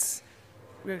events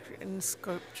in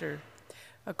Scripture.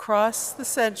 Across the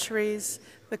centuries,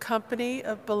 the company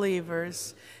of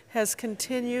believers has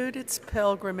continued its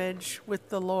pilgrimage with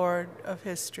the Lord of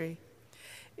history.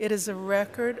 It is a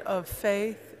record of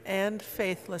faith and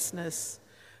faithlessness,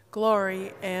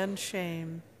 glory and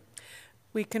shame.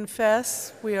 We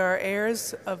confess we are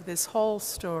heirs of this whole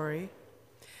story.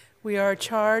 We are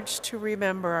charged to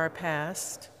remember our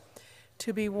past,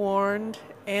 to be warned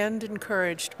and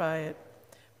encouraged by it,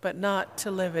 but not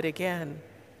to live it again.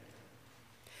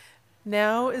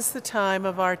 Now is the time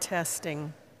of our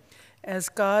testing. As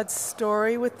God's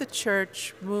story with the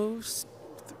church moves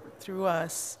through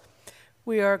us,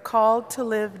 we are called to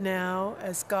live now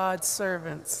as God's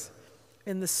servants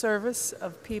in the service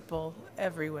of people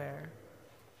everywhere.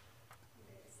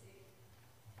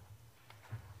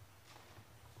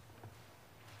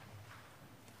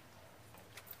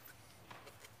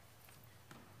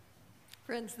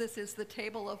 Friends, this is the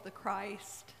table of the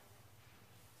Christ.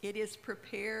 It is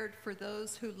prepared for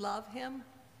those who love him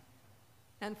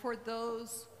and for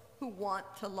those who want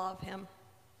to love him.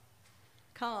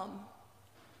 Come,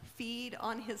 feed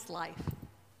on his life.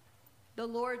 The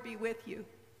Lord be with you.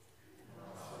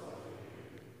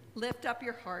 Lift up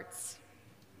your hearts.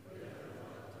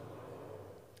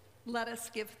 Let us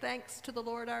give thanks to the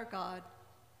Lord our God.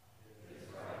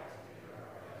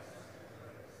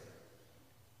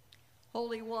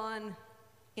 Holy One,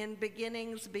 in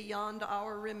beginnings beyond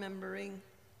our remembering,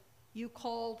 you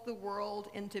called the world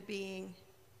into being,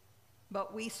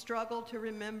 but we struggle to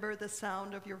remember the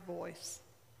sound of your voice.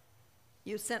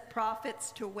 You sent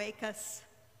prophets to wake us,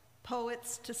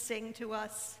 poets to sing to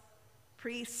us,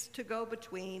 priests to go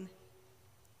between.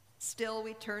 Still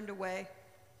we turned away.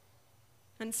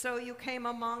 And so you came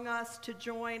among us to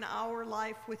join our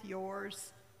life with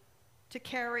yours, to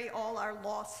carry all our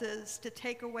losses, to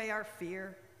take away our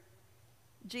fear.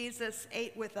 Jesus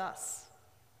ate with us.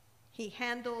 He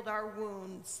handled our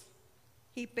wounds.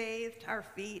 He bathed our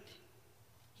feet.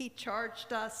 He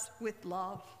charged us with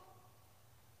love.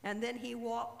 And then he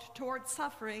walked toward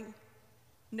suffering,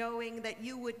 knowing that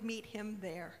you would meet him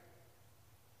there.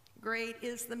 Great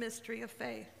is the mystery of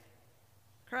faith.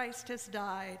 Christ has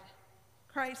died.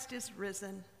 Christ is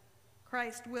risen.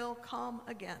 Christ will come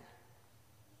again.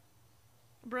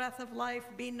 Breath of life,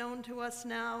 be known to us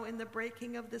now in the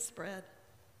breaking of this bread.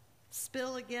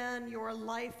 Spill again your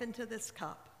life into this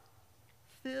cup.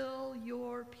 Fill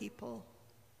your people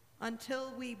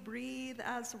until we breathe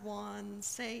as one,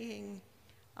 saying,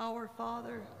 Our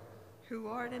Father, who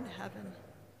art in heaven,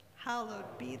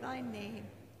 hallowed be thy name.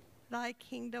 Thy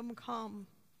kingdom come,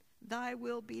 thy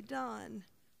will be done,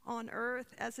 on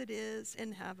earth as it is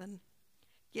in heaven.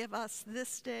 Give us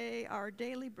this day our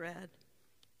daily bread,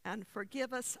 and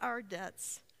forgive us our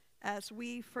debts as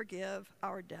we forgive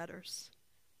our debtors.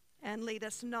 And lead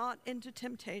us not into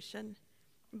temptation,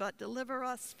 but deliver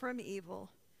us from evil.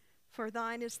 For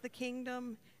thine is the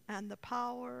kingdom and the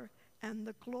power and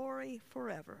the glory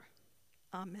forever.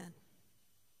 Amen.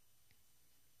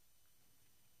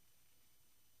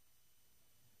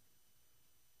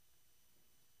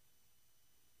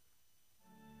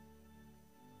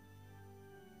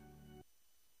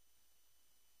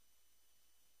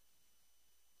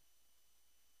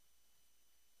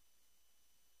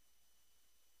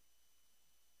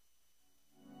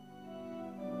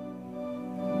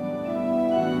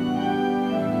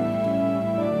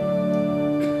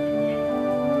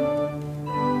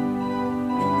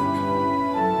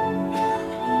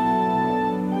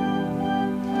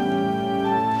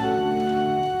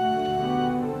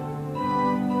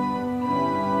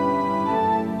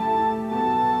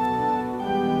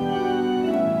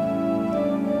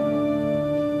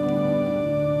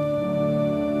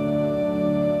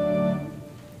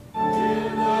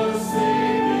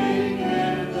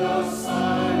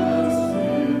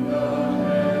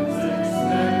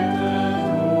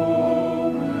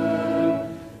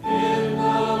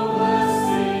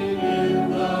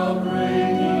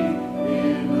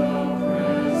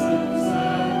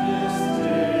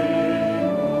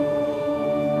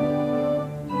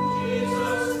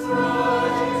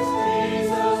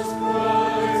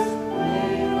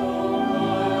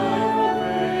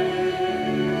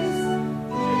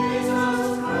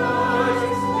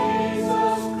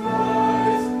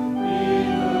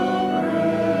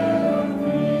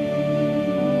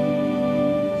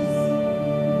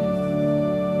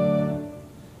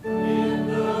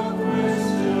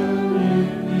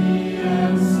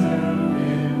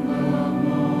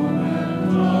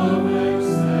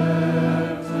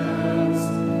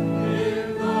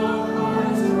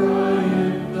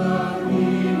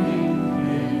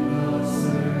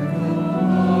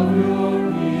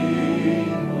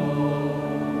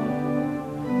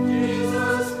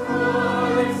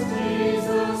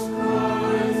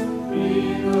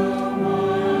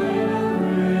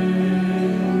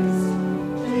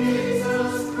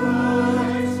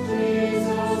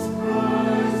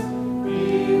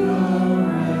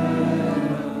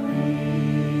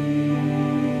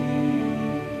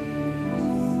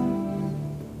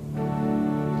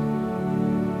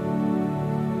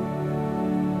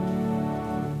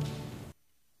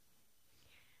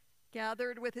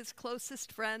 Gathered with his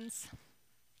closest friends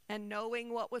and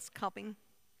knowing what was coming,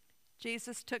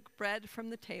 Jesus took bread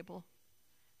from the table,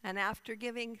 and after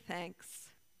giving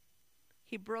thanks,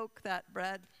 he broke that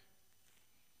bread.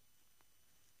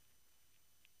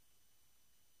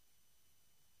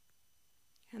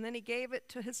 And then he gave it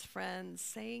to his friends,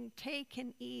 saying, "Take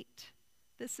and eat.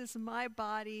 This is my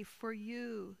body for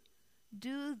you.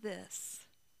 Do this,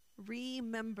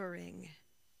 remembering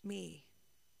me."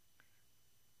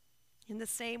 In the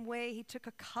same way, he took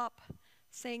a cup,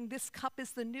 saying, "This cup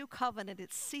is the new covenant.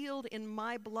 It's sealed in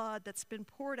my blood that's been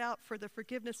poured out for the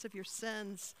forgiveness of your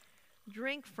sins.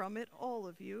 Drink from it, all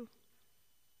of you.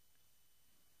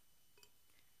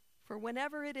 For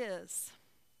whenever it is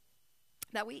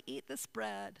that we eat this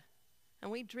bread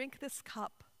and we drink this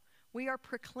cup, we are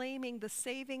proclaiming the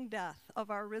saving death of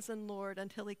our risen Lord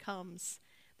until he comes.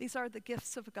 These are the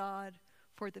gifts of God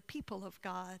for the people of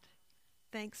God.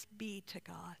 Thanks be to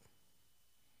God."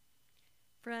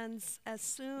 Friends, as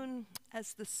soon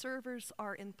as the servers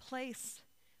are in place,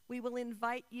 we will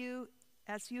invite you,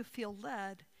 as you feel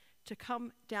led, to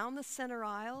come down the center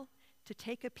aisle, to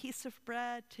take a piece of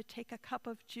bread, to take a cup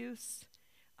of juice.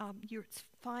 It's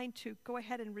fine to go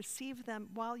ahead and receive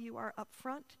them while you are up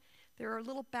front. There are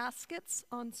little baskets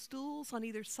on stools on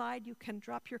either side. You can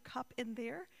drop your cup in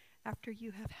there after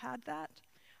you have had that.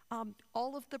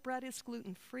 All of the bread is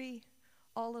gluten-free.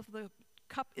 All of the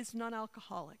cup is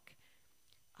non-alcoholic.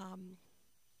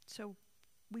 So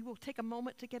we will take a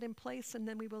moment to get in place, and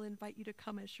then we will invite you to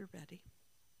come as you're ready.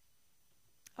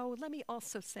 Oh, let me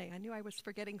also say, I knew I was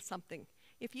forgetting something.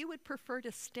 If you would prefer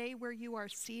to stay where you are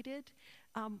seated,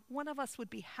 one of us would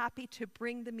be happy to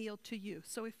bring the meal to you.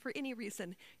 So if for any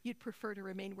reason you'd prefer to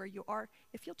remain where you are,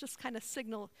 if you'll just kind of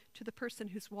signal to the person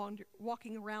who's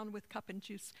walking around with cup and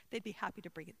juice, they'd be happy to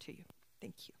bring it to you.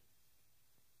 Thank you.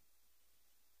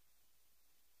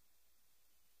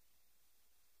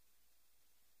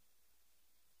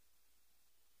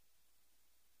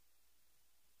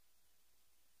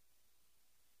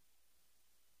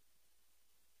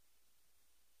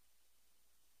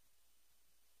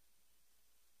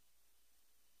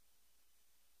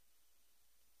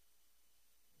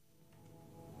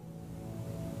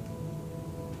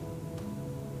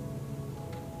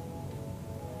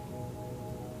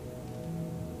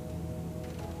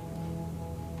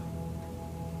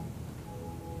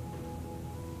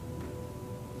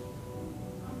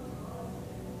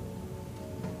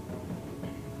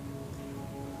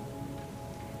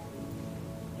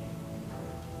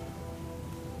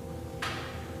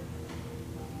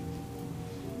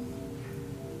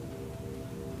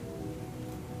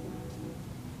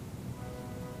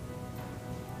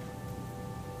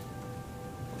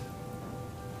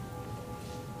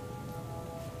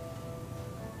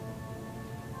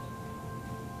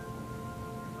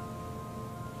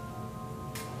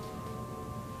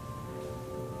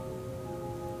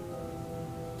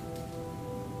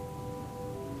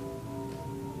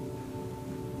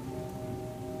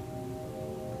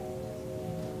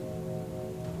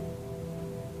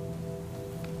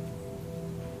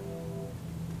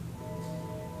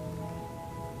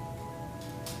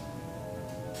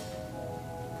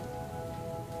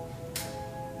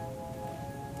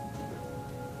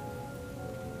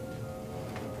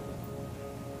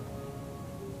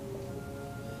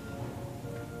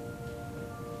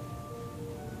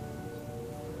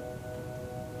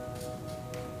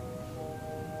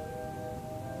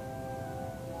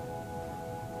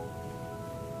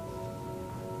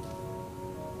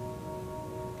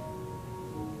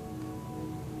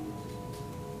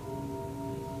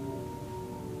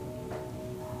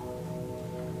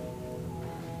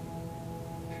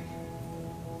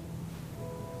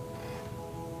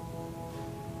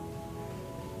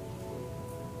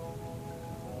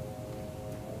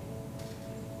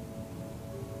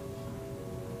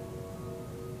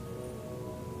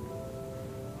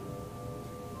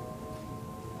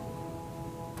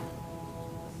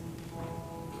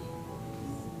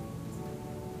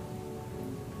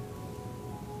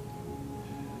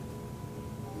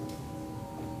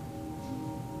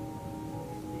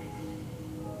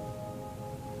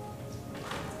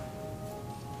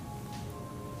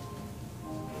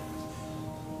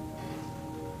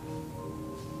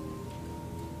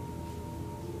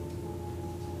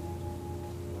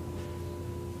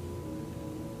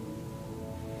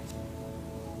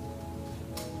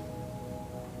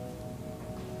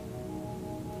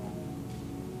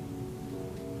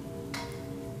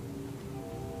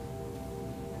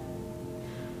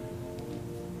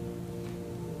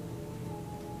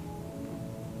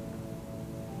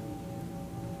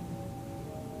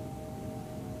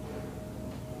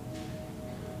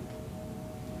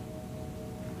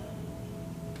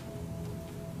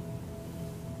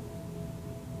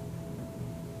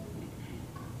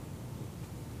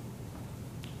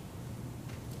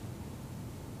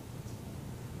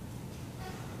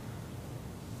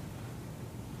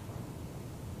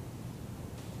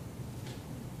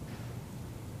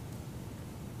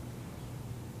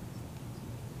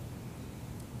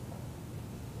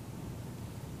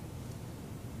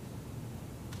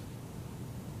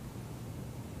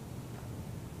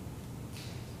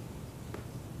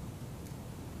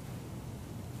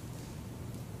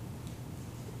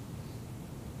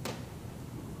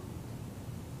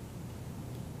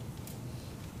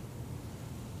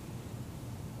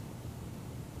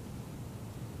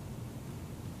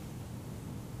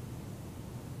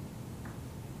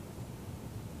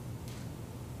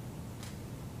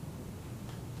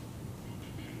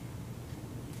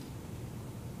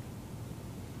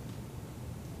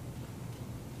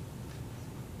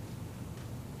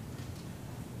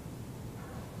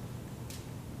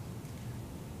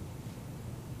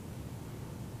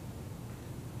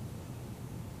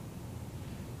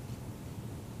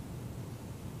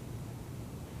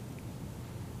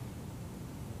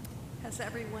 Has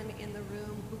everyone in the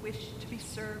room who wished to be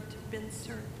served been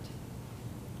served?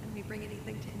 Can we bring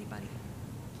anything to anybody?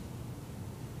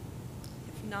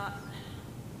 If not,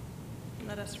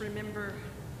 let us remember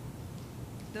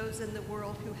those in the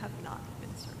world who have not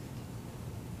been served.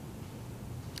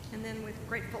 And then with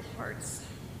grateful hearts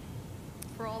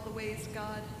for all the ways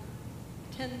God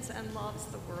tends and loves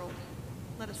the world,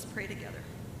 let us pray together.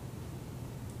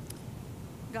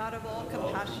 God of all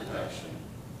compassion,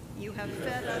 you have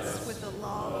fed us with the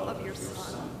love of your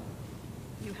Son.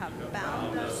 You have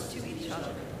bound us to each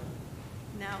other.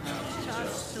 Now teach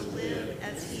us to live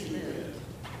as he lived,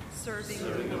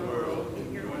 serving the world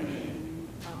in your name.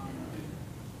 Amen.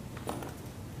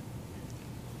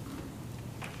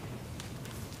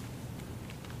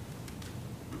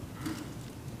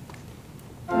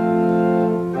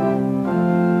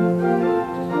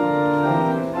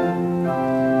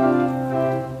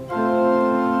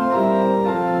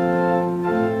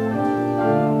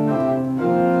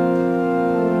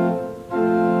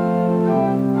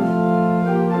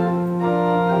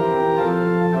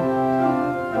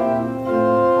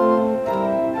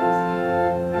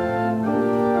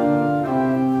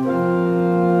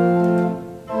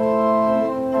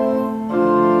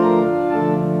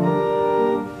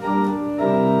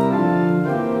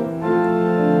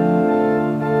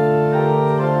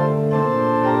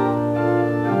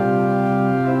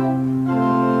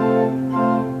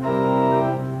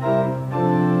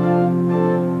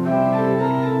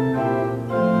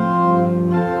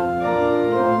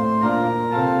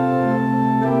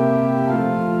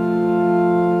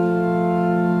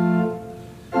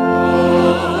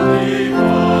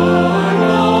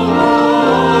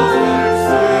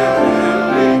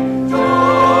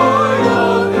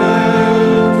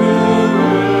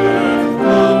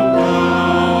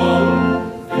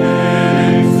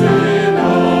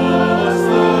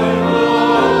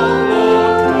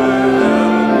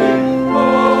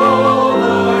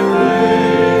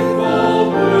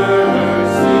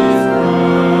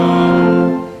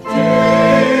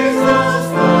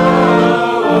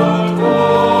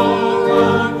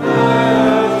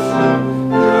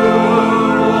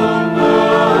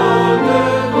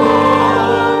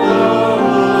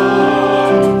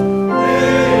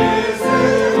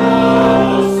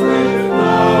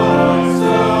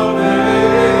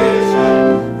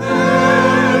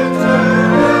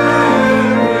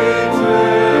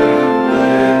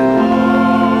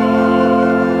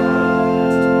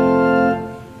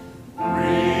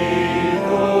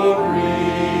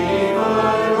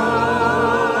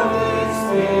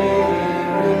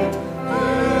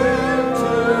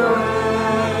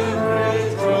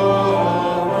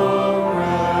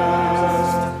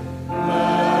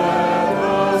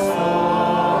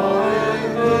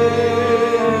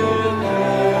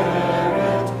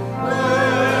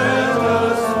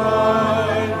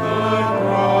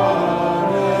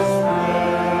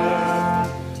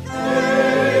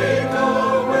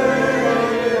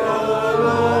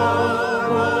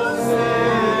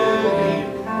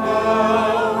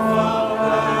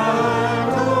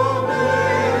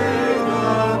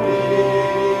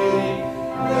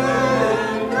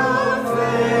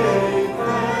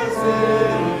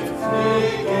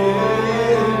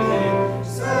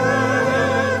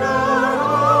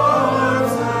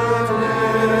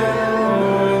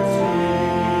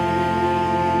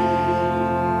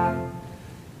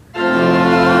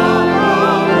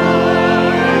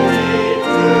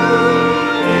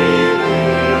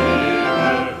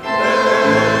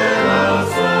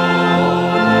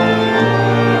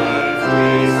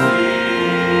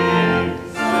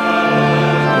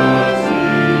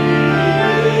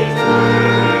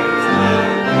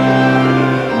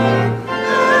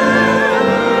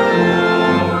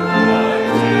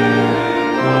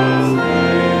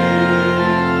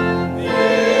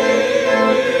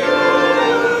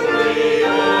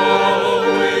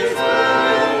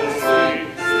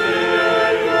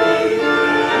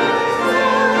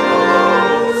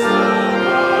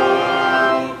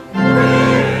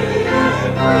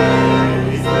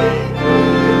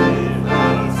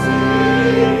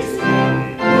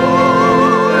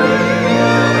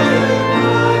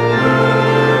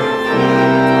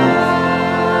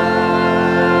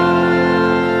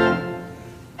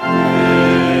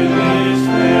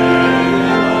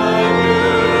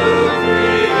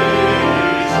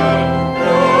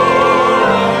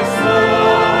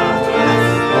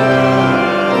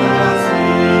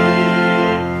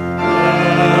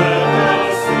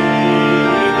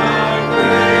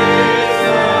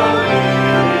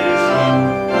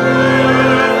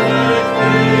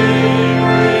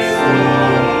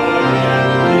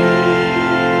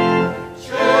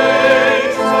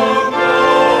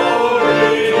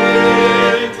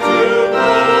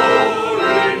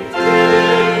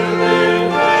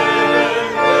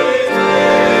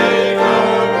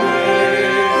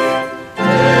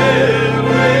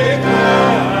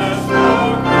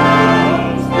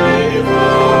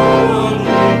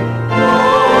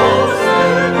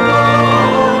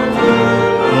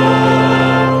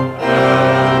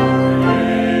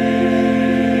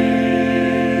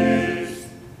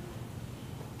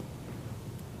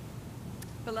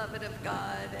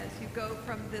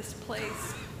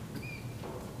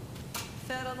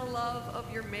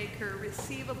 Maker,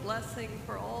 receive a blessing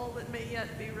for all that may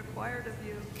yet be required of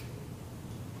you.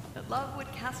 That love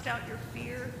would cast out your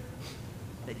fear,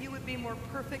 that you would be more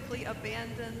perfectly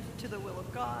abandoned to the will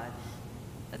of God,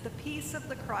 that the peace of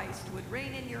the Christ would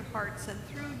reign in your hearts and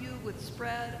through you would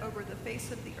spread over the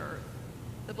face of the earth.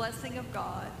 The blessing of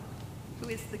God, who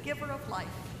is the giver of life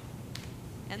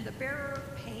and the bearer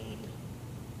of pain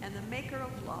and the maker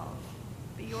of love,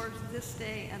 be yours this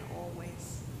day and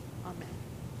always. Amen.